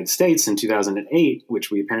in the United States in 2008,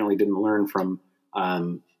 which we apparently didn't learn from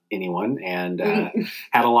anyone, and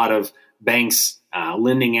had a lot of banks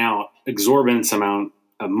lending out exorbitant amount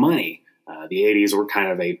of money. The 80s were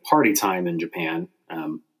kind of a party time in Japan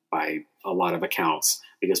by a lot of accounts,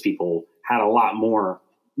 because people had a lot more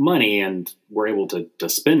money and were able to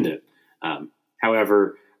spend it.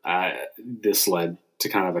 However, this led to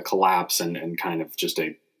kind of a collapse and kind of just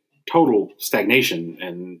a total stagnation,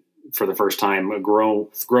 and for the first time, a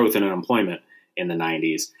growth in unemployment in the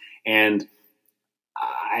 90s. And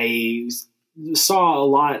I saw a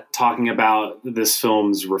lot talking about this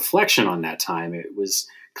film's reflection on that time. It was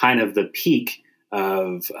kind of the peak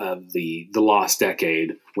of the lost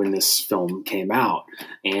decade when this film came out,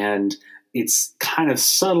 and it's kind of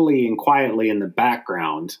subtly and quietly in the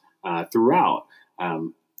background throughout.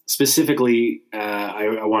 Specifically,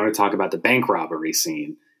 I want to talk about the bank robbery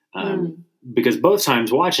scene because both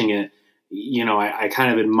times watching it, I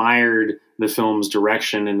kind of admired the film's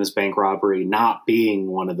direction in this bank robbery not being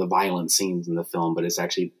one of the violent scenes in the film, but it's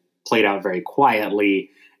actually played out very quietly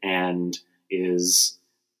and is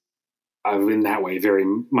in that way very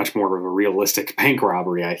much more of a realistic bank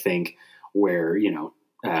robbery, I think, where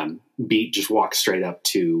Beat just walks straight up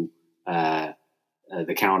to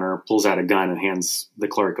the counter, pulls out a gun and hands the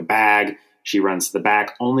clerk a bag. She runs to the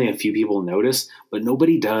back. Only a few people notice, but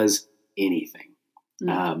nobody does anything.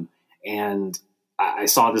 And I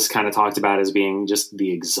saw this kind of talked about as being just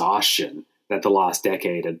the exhaustion that the lost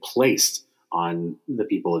decade had placed on the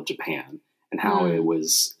people of Japan, and how it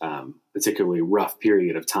was particularly rough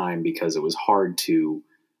period of time because it was hard to,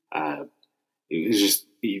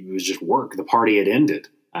 it was just work. The party had ended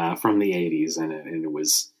from the 80s, and it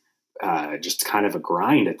was just kind of a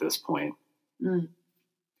grind at this point.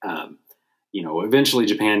 Eventually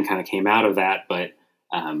Japan kind of came out of that, but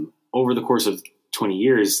over the course of 20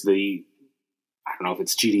 years, I don't know if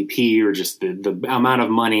it's GDP or just the amount of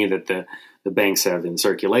money that the banks have in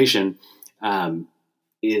circulation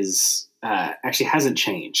is actually hasn't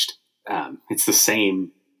changed. It's the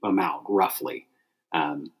same amount roughly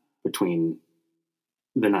between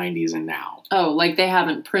the 90s and now. Oh, like they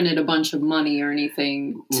haven't printed a bunch of money or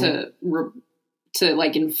anything to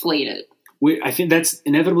like inflate it. I think that's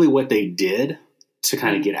inevitably what they did to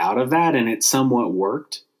kind of get out of that, and it somewhat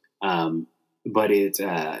worked. But it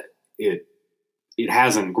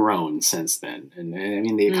hasn't grown since then. And I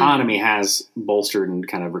mean, the economy has bolstered and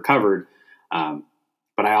kind of recovered.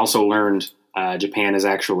 But I also learned Japan is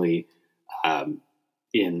actually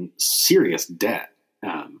in serious debt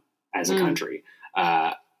as a country.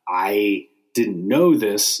 I didn't know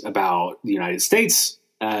this about the United States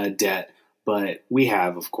debt, but we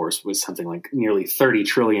have, of course, was something like nearly $30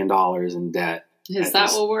 trillion in debt. Is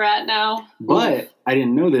that what we're at now? But I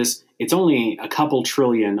didn't know this. It's only a couple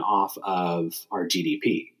trillion off of our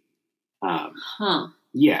GDP.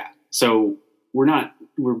 Yeah. So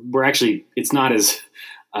we're actually, it's not as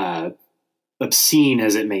obscene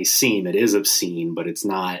as it may seem. It is obscene, but it's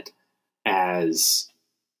not as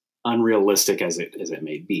unrealistic as it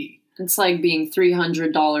may be. It's like being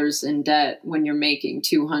 $300 in debt when you're making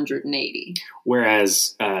 $280.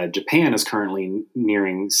 Whereas Japan is currently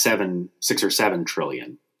nearing $6 or $7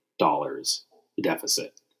 trillion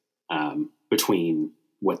deficit between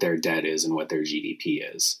what their debt is and what their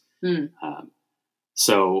GDP is.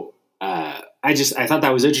 So I thought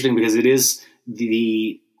that was interesting because it is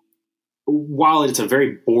while it's a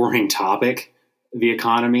very boring topic, the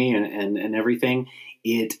economy and everything,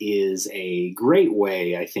 it is a great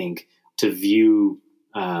way, I think, to view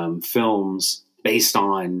films based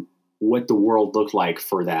on what the world looked like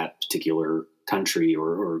for that particular country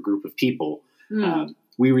or group of people.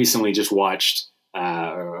 We recently just rewatched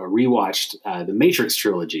the Matrix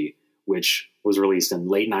trilogy, which was released in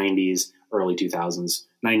late 90s, early 2000s.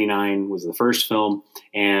 99 was the first film,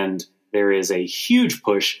 and there is a huge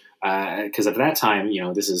push because at that time,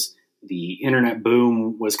 this is the internet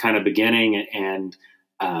boom was kind of beginning, and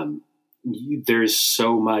there's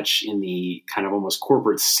so much in the kind of almost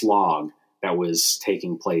corporate slog that was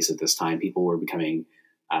taking place at this time. People were becoming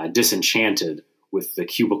disenchanted with the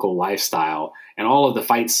cubicle lifestyle, and all of the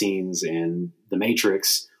fight scenes in The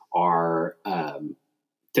Matrix are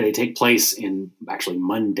they take place in actually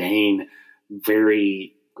mundane,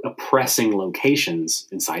 very oppressing locations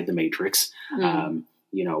inside the Matrix. One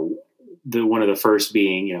of the first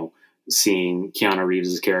being, seeing Keanu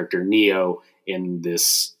Reeves' character Neo in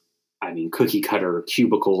this, cookie cutter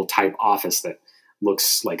cubicle type office that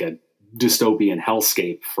looks like a dystopian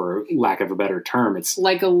hellscape, for lack of a better term. It's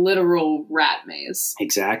like a literal rat maze.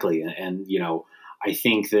 Exactly. And I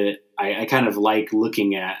think that I kind of like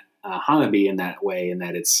looking at Hana-Bi in that way, in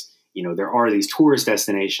that it's, there are these tourist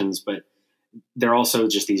destinations, but they're also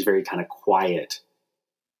just these very kind of quiet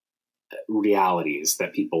realities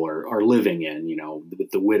that people are living in,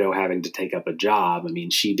 with the widow having to take up a job.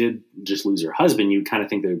 She did just lose her husband. You'd kind of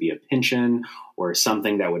think there would be a pension or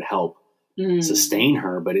something that would help sustain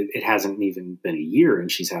her, but it hasn't even been a year,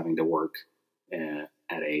 and she's having to work at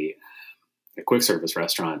a quick service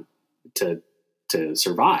restaurant to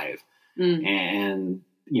survive. And,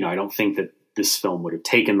 I don't think that this film would have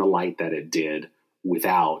taken the light that it did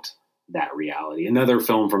without that reality. Another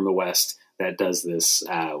film from the West that does this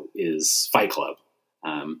is Fight Club.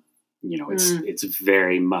 It's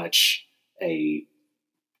very much a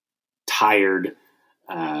tired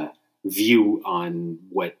view on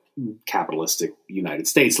what capitalistic United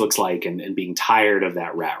States looks like, and being tired of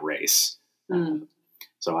that rat race.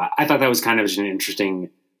 So I thought that was kind of an interesting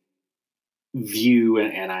view,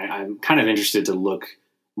 and I'm kind of interested to look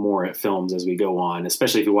more at films as we go on,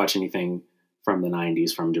 especially if you watch anything from the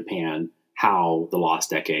 90s from Japan, how The Lost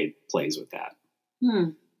Decade plays with that.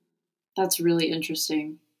 That's really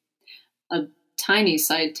interesting. A tiny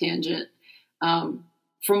side tangent. From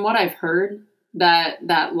what I've heard,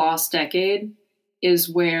 that Lost Decade is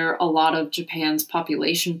where a lot of Japan's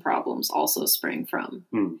population problems also sprang from.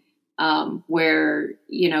 Where,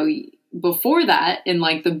 you know, before that, in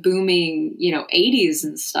like the booming, you know, 80s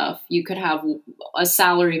and stuff, you could have a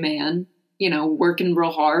salary man, you know, working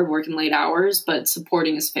real hard, working late hours, but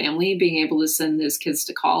supporting his family, being able to send his kids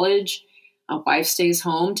to college. A wife stays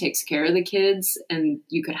home, takes care of the kids, and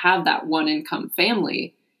you could have that one income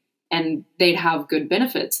family, and they'd have good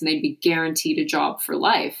benefits, and they'd be guaranteed a job for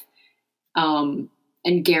life, and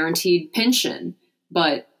guaranteed pension.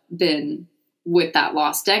 But then with that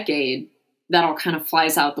Lost Decade, that all kind of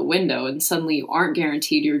flies out the window, and suddenly you aren't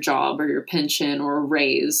guaranteed your job or your pension or a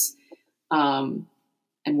raise.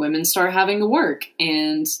 And women start having to work,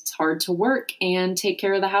 and it's hard to work and take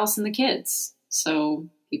care of the house and the kids. So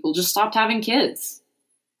people just stopped having kids.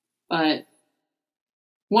 But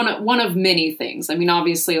one of many things. I mean,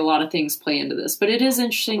 obviously a lot of things play into this, but it is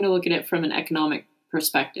interesting to look at it from an economic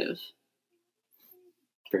perspective.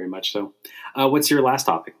 Very much so. What's your last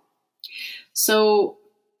topic? So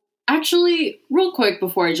actually, real quick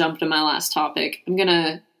before I jump to my last topic, I'm going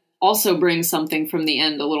to also bring something from the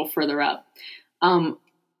end a little further up.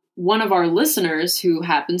 One of our listeners, who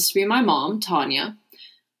happens to be my mom, Tanya,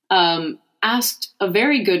 asked a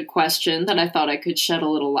very good question that I thought I could shed a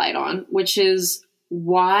little light on, which is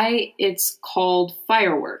why it's called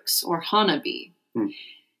fireworks or Hana-Bi.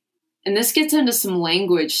 And this gets into some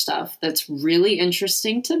language stuff that's really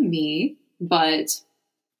interesting to me, but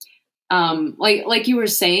like you were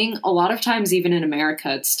saying, a lot of times, even in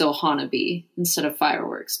America, it's still Hana-Bi instead of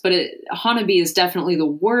fireworks. But Hana-Bi is definitely the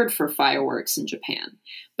word for fireworks in Japan.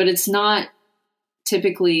 But it's not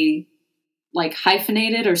typically like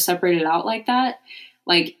hyphenated or separated out like that.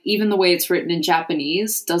 Like even the way it's written in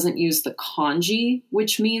Japanese doesn't use the kanji,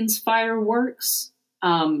 which means fireworks.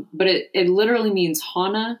 But it literally means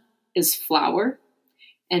Hana is flower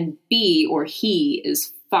and Bi or he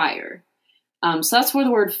is fire. So that's where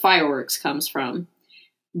the word fireworks comes from,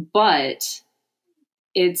 but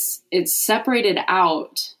it's separated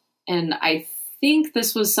out. And I think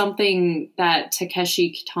this was something that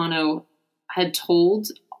Takeshi Kitano had told.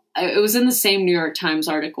 It was in the same New York Times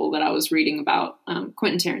article that I was reading about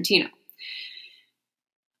Quentin Tarantino.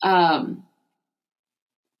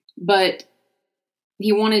 But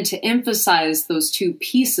he wanted to emphasize those two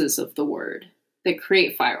pieces of the word that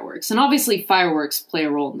create fireworks. And obviously fireworks play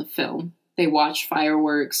a role in the film. They watch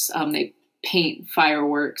fireworks, they paint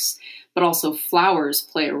fireworks, but also flowers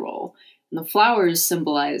play a role. And the flowers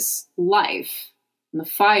symbolize life. And the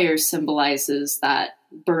fire symbolizes that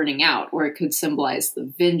burning out, or it could symbolize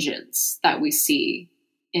the vengeance that we see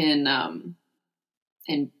in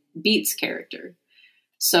Beat's character.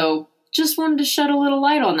 So just wanted to shed a little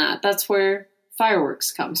light on that. That's where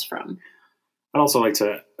fireworks comes from. I'd also like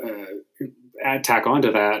to tack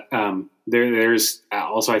onto that. There's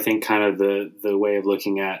also, I think, kind of the way of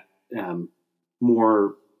looking at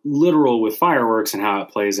more literal with fireworks and how it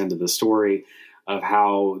plays into the story of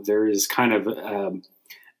how there is kind of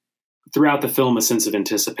throughout the film a sense of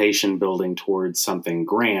anticipation building towards something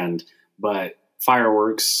grand, but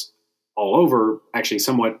fireworks all over actually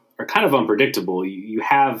somewhat are kind of unpredictable. You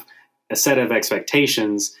have a set of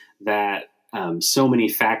expectations that so many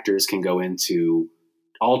factors can go into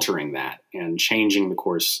altering that and changing the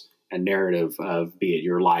course and narrative of, be it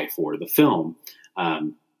your life or the film.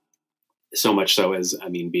 So much so as, I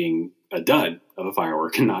mean, being a dud of a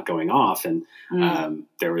firework and not going off. And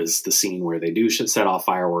there was the scene where they do set off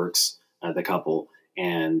fireworks, the couple,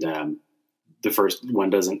 and the first one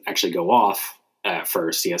doesn't actually go off at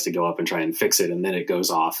first. He has to go up and try and fix it, and then it goes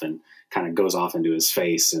off and kind of goes off into his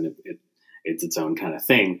face, and it's its own kind of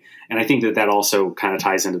thing. And I think that also kind of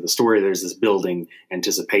ties into the story. There's this building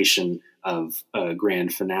anticipation of a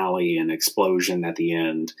grand finale and explosion at the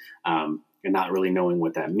end, and not really knowing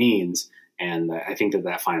what that means. And I think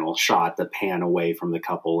that final shot, the pan away from the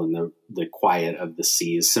couple and the quiet of the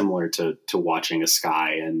sea, is similar to watching a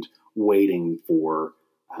sky and waiting for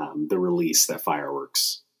the release that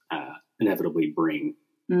fireworks inevitably bring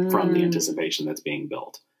from the anticipation that's being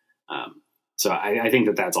built. So I think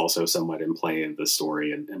that that's also somewhat in play in the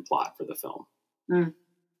story and plot for the film.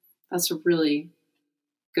 That's a really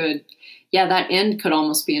Good. Yeah, that end could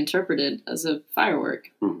almost be interpreted as a firework.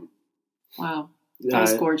 Mm-hmm. Wow. That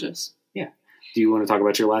was gorgeous. Yeah. Do you want to talk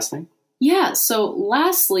about your last thing? Yeah. So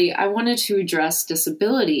lastly, I wanted to address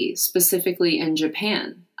disability, specifically in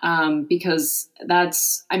Japan, because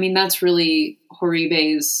that's really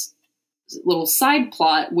Horibe's little side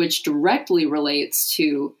plot, which directly relates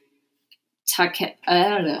to Takeshi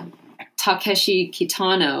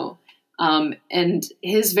Kitano, and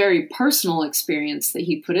his very personal experience that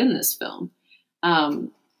he put in this film.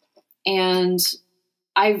 And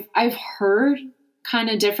I've heard kind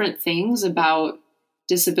of different things about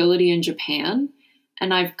disability in Japan,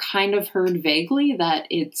 and I've kind of heard vaguely that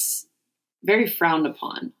it's very frowned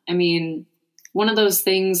upon. I mean, one of those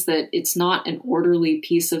things that it's not an orderly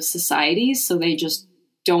piece of society, so they just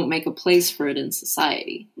don't make a place for it in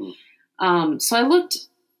society. So I looked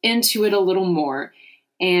into it a little more,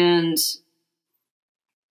 and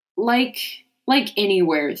like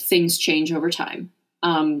anywhere, things change over time.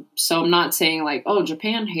 So I'm not saying like, oh,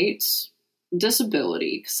 Japan hates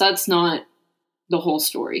disability, because that's not the whole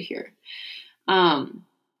story here. But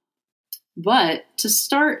to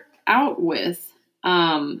start out with,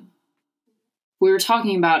 we were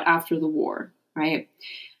talking about after the war, right?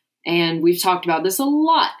 And we've talked about this a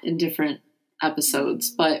lot in different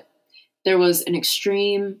episodes, but there was an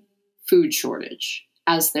extreme food shortage,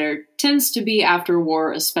 as there tends to be after a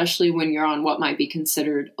war, especially when you're on what might be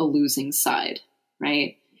considered a losing side,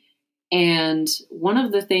 right? And one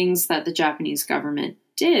of the things that the Japanese government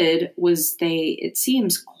did was they, it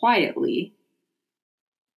seems quietly,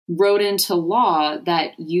 wrote into law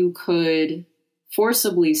that you could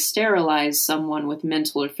forcibly sterilize someone with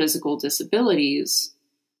mental or physical disabilities,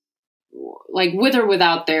 like with or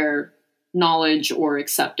without their knowledge or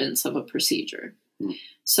acceptance of a procedure.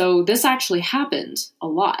 So this actually happened a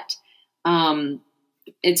lot.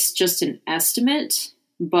 It's just an estimate,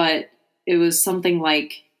 but it was something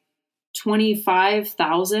like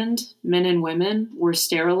 25,000 men and women were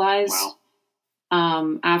sterilized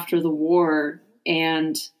after the war,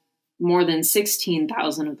 and more than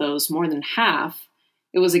 16,000 of those, more than half,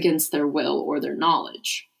 it was against their will or their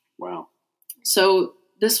knowledge. Wow. So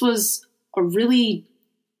this was a really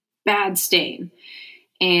bad stain.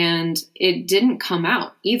 And it didn't come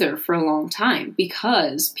out either for a long time,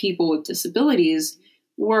 because people with disabilities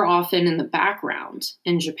were often in the background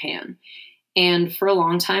in Japan. And for a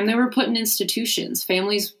long time, they were put in institutions.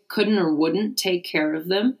 Families couldn't or wouldn't take care of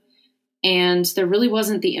them. And there really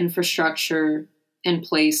wasn't the infrastructure in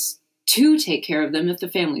place to take care of them if the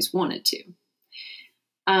families wanted to.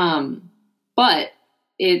 But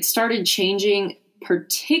it started changing,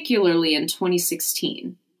 particularly in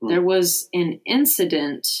 2016. There was an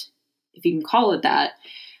incident, if you can call it that,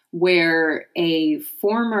 where a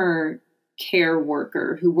former care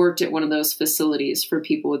worker who worked at one of those facilities for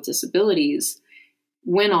people with disabilities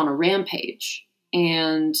went on a rampage.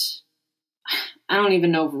 And I don't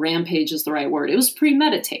even know if rampage is the right word. It was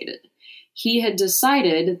premeditated. He had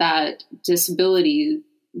decided that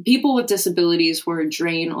people with disabilities were a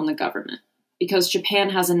drain on the government, because Japan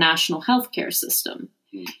has a national healthcare system.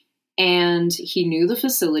 And he knew the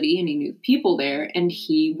facility and he knew the people there, and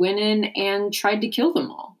he went in and tried to kill them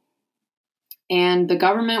all. And the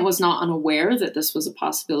government was not unaware that this was a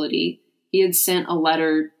possibility. He had sent a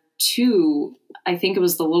letter to, I think it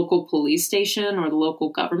was the local police station or the local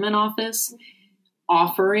government office,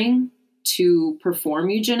 offering to perform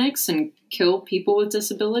eugenics and kill people with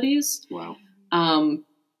disabilities. Wow.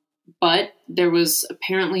 But there was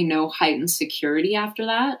apparently no heightened security after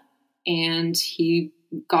that. And he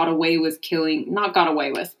got away with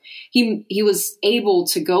he was able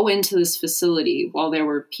to go into this facility while there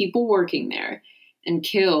were people working there and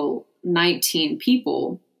kill 19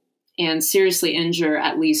 people and seriously injure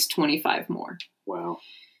at least 25 more. Wow.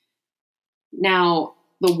 Now,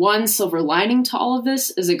 the one silver lining to all of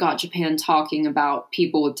this is it got Japan talking about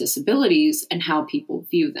people with disabilities and how people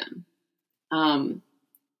view them.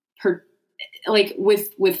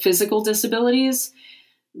 With physical disabilities,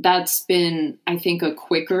 that's been, I think, a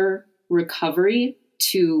quicker recovery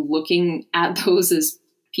to looking at those as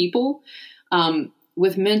people.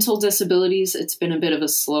 With mental disabilities, it's been a bit of a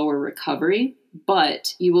slower recovery,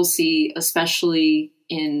 but you will see, especially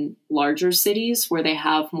in larger cities where they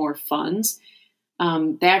have more funds,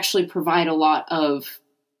 they actually provide a lot of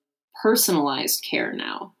personalized care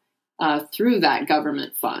now through that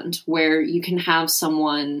government fund, where you can have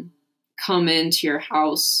someone come into your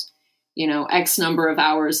house, X number of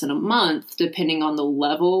hours in a month, depending on the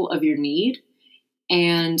level of your need,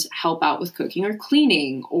 and help out with cooking or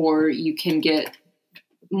cleaning, or you can get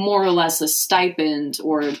more or less a stipend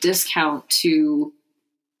or a discount to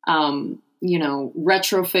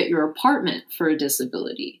retrofit your apartment for a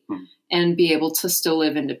disability and be able to still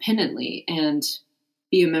live independently and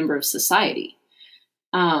be a member of society.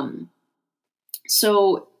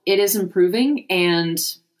 So it is improving. And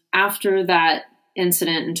after that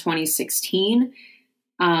incident in 2016,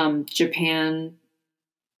 Japan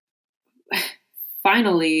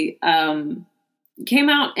finally came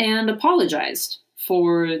out and apologized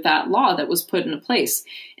for that law that was put into place.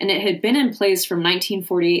 And it had been in place from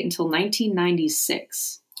 1948 until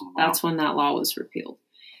 1996. That's when that law was repealed.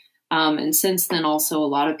 And since then, also not a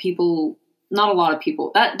lot of people,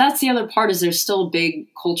 that's the other part, is there's still a big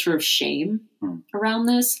culture of shame around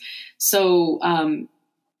this. So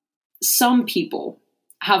some people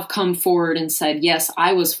have come forward and said, yes,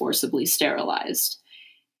 I was forcibly sterilized.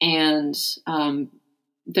 And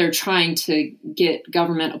they're trying to get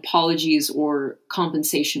government apologies or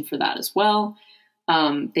compensation for that as well.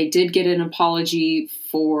 They did get an apology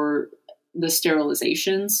for the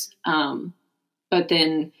sterilizations. But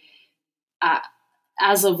then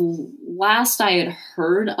as of last I had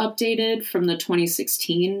heard updated from the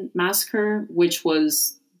 2016 massacre, which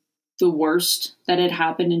was the worst that had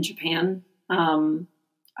happened in Japan,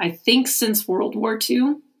 I think since World War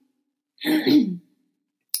II,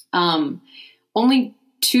 only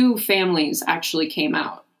 2 families actually came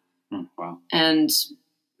out and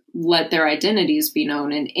let their identities be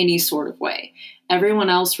known in any sort of way. Everyone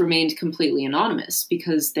else remained completely anonymous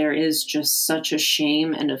because there is just such a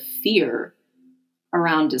shame and a fear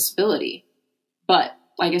around disability. But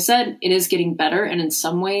like I said, it is getting better. And in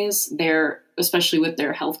some ways, especially with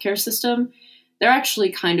their healthcare system, they're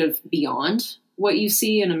actually kind of beyond what you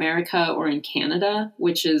see in America or in Canada,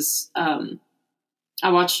 which is, I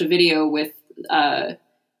watched a video with a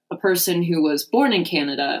person who was born in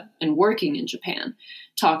Canada and working in Japan,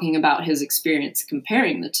 talking about his experience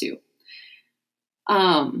comparing the two.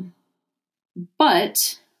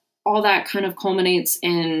 But all that kind of culminates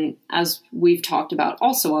in, as we've talked about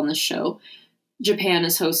also on the show, Japan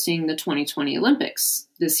is hosting the 2020 Olympics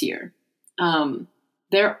this year.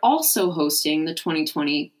 They're also hosting the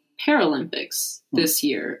 2020 Paralympics this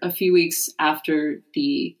year, a few weeks after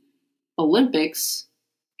the Olympics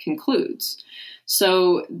concludes.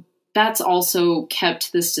 So that's also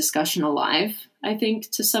kept this discussion alive, I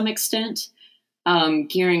think, to some extent,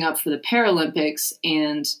 gearing up for the Paralympics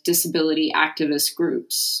and disability activist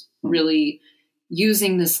groups really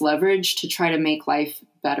using this leverage to try to make life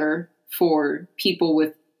better for people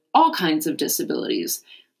with all kinds of disabilities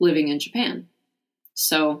living in Japan.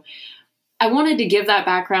 So I wanted to give that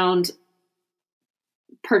background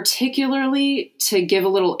particularly to give a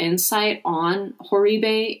little insight on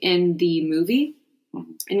Horibe in the movie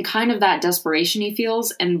and kind of that desperation he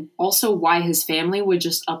feels, and also why his family would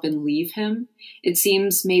just up and leave him. It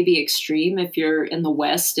seems maybe extreme if you're in the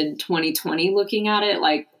West in 2020 looking at it,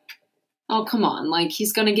 like, oh, come on, like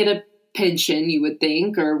he's going to get a pension, you would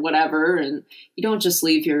think, or whatever, and you don't just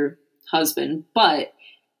leave your husband. But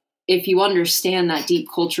if you understand that deep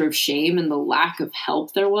culture of shame and the lack of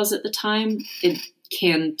help there was at the time, it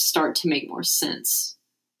can start to make more sense.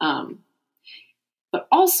 But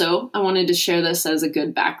also, I wanted to share this as a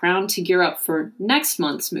good background to gear up for next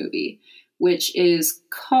month's movie, which is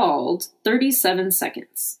called 37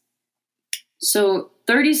 Seconds. So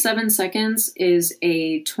 37 Seconds is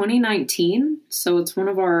a 2019, so it's one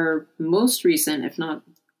of our most recent, one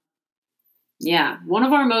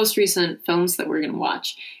of our most recent films that we're going to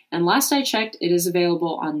watch. And last I checked, it is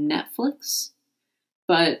available on Netflix.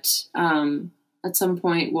 But at some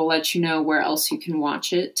point, we'll let you know where else you can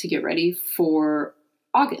watch it to get ready for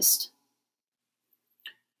August.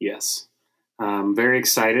 Yes. Very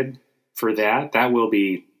excited for that. That will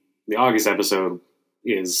be, the August episode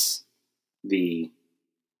is the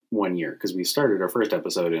 1 year, because we started our first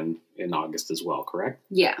episode in August as well, correct?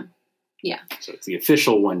 Yeah. So it's the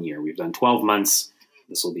official 1 year. We've done 12 months.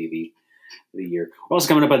 This will be the year. We're also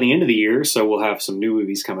coming up by the end of the year, so we'll have some new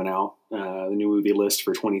movies coming out, the new movie list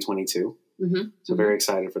for 2022. So very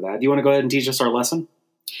excited for that. Do you want to go ahead and teach us our lesson?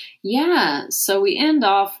 Yeah, so we end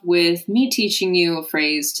off with me teaching you a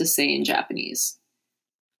phrase to say in Japanese.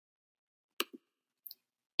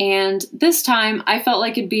 And this time, I felt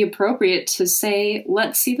like it'd be appropriate to say,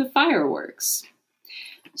 let's see the fireworks.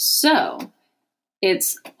 So,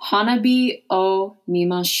 it's Hana-Bi o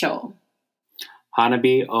mimashou.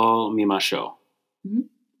 Hana-Bi o mimashou.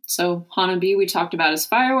 So, Hana-Bi we talked about as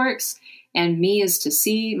fireworks, and mi is to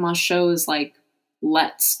see, mashou is like,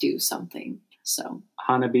 let's do something. So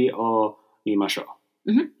Hana-Bi o mimashou.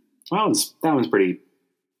 That one's pretty.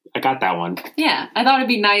 I got that one. Yeah, I thought it'd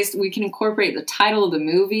be nice. We can incorporate the title of the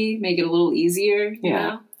movie, make it a little easier. You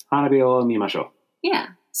know? Hana-Bi o mimashou. Yeah,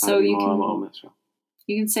 So you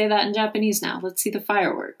can say that in Japanese now. Let's see the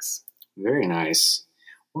fireworks. Very nice.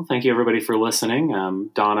 Well, thank you everybody for listening.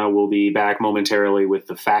 Donna will be back momentarily with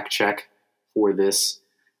the fact check for this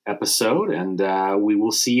episode, and we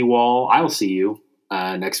will see you all. I will see you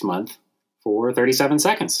next month for 37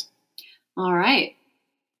 seconds. All right.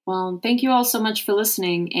 Well, thank you all so much for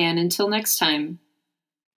listening, and until next time,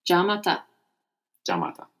 jamata.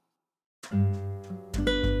 Jamata.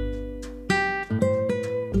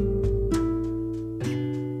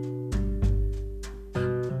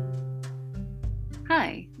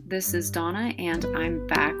 Hi, this is Donna, and I'm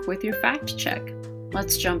back with your fact check.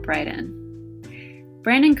 Let's jump right in.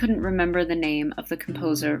 Brandon couldn't remember the name of the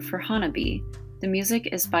composer for Hana-Bi. The music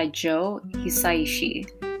is by Joe Hisaishi,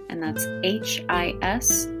 and that's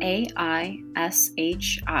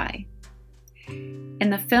Hisaishi. In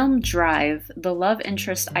the film Drive, the love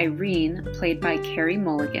interest Irene, played by Carey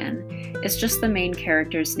Mulligan, is just the main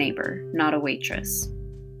character's neighbor, not a waitress.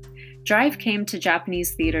 Drive came to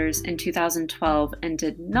Japanese theaters in 2012 and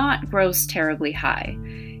did not gross terribly high.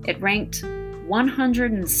 It ranked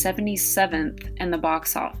 177th in the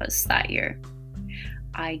box office that year.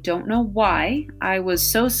 I don't know why. I was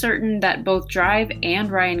so certain that both Drive and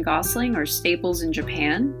Ryan Gosling are staples in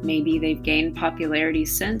Japan. Maybe they've gained popularity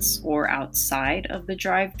since or outside of the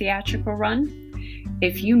Drive theatrical run.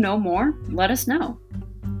 If you know more, let us know.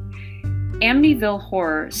 Amityville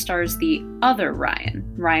Horror stars the other Ryan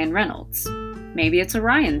Reynolds. Maybe it's a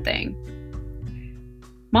Ryan thing.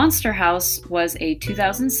 Monster House was a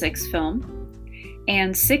 2006 film,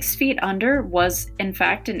 and 6 Feet Under was, in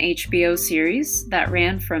fact, an HBO series that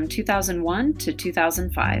ran from 2001 to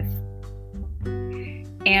 2005.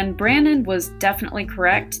 And Brandon was definitely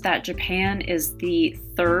correct that Japan is the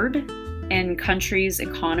third in countries'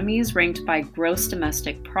 economies ranked by gross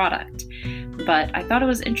domestic product. But I thought it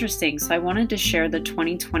was interesting, so I wanted to share the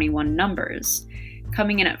 2021 numbers.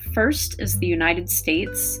 Coming in at first is the United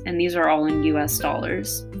States, and these are all in US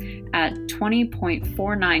dollars, at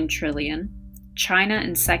 20.49 trillion, China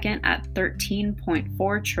in second at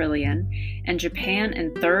 13.4 trillion, and Japan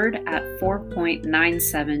in third at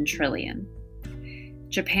 4.97 trillion.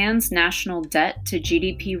 Japan's national debt to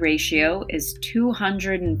GDP ratio is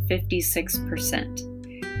 256%,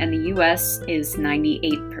 and the US is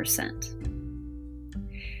 98%.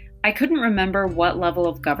 I couldn't remember what level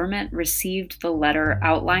of government received the letter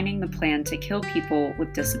outlining the plan to kill people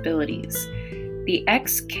with disabilities. The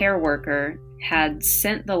ex-care worker had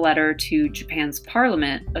sent the letter to Japan's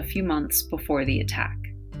parliament a few months before the attack.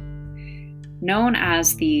 Known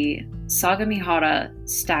as the Sagamihara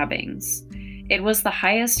stabbings, it was the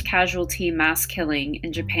highest casualty mass killing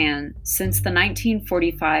in Japan since the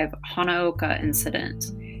 1945 Hanaoka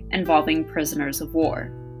incident involving prisoners of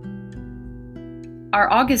war. Our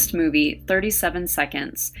August movie, 37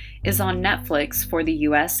 Seconds, is on Netflix for the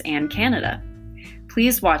US and Canada.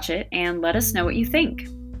 Please watch it and let us know what you think.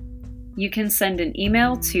 You can send an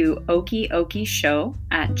email to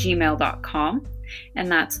okiokishow@gmail.com, and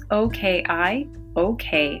that's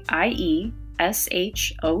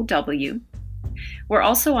OKIOKIESHOW. We're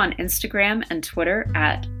also on Instagram and Twitter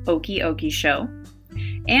at okiokishow.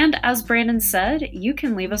 And as Brandon said, you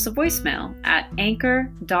can leave us a voicemail at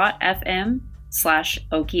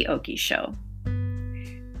anchor.fm/okiokishow.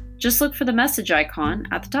 Just look for the message icon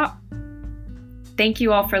at the top. Thank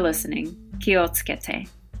you all for listening. Kyotsukete.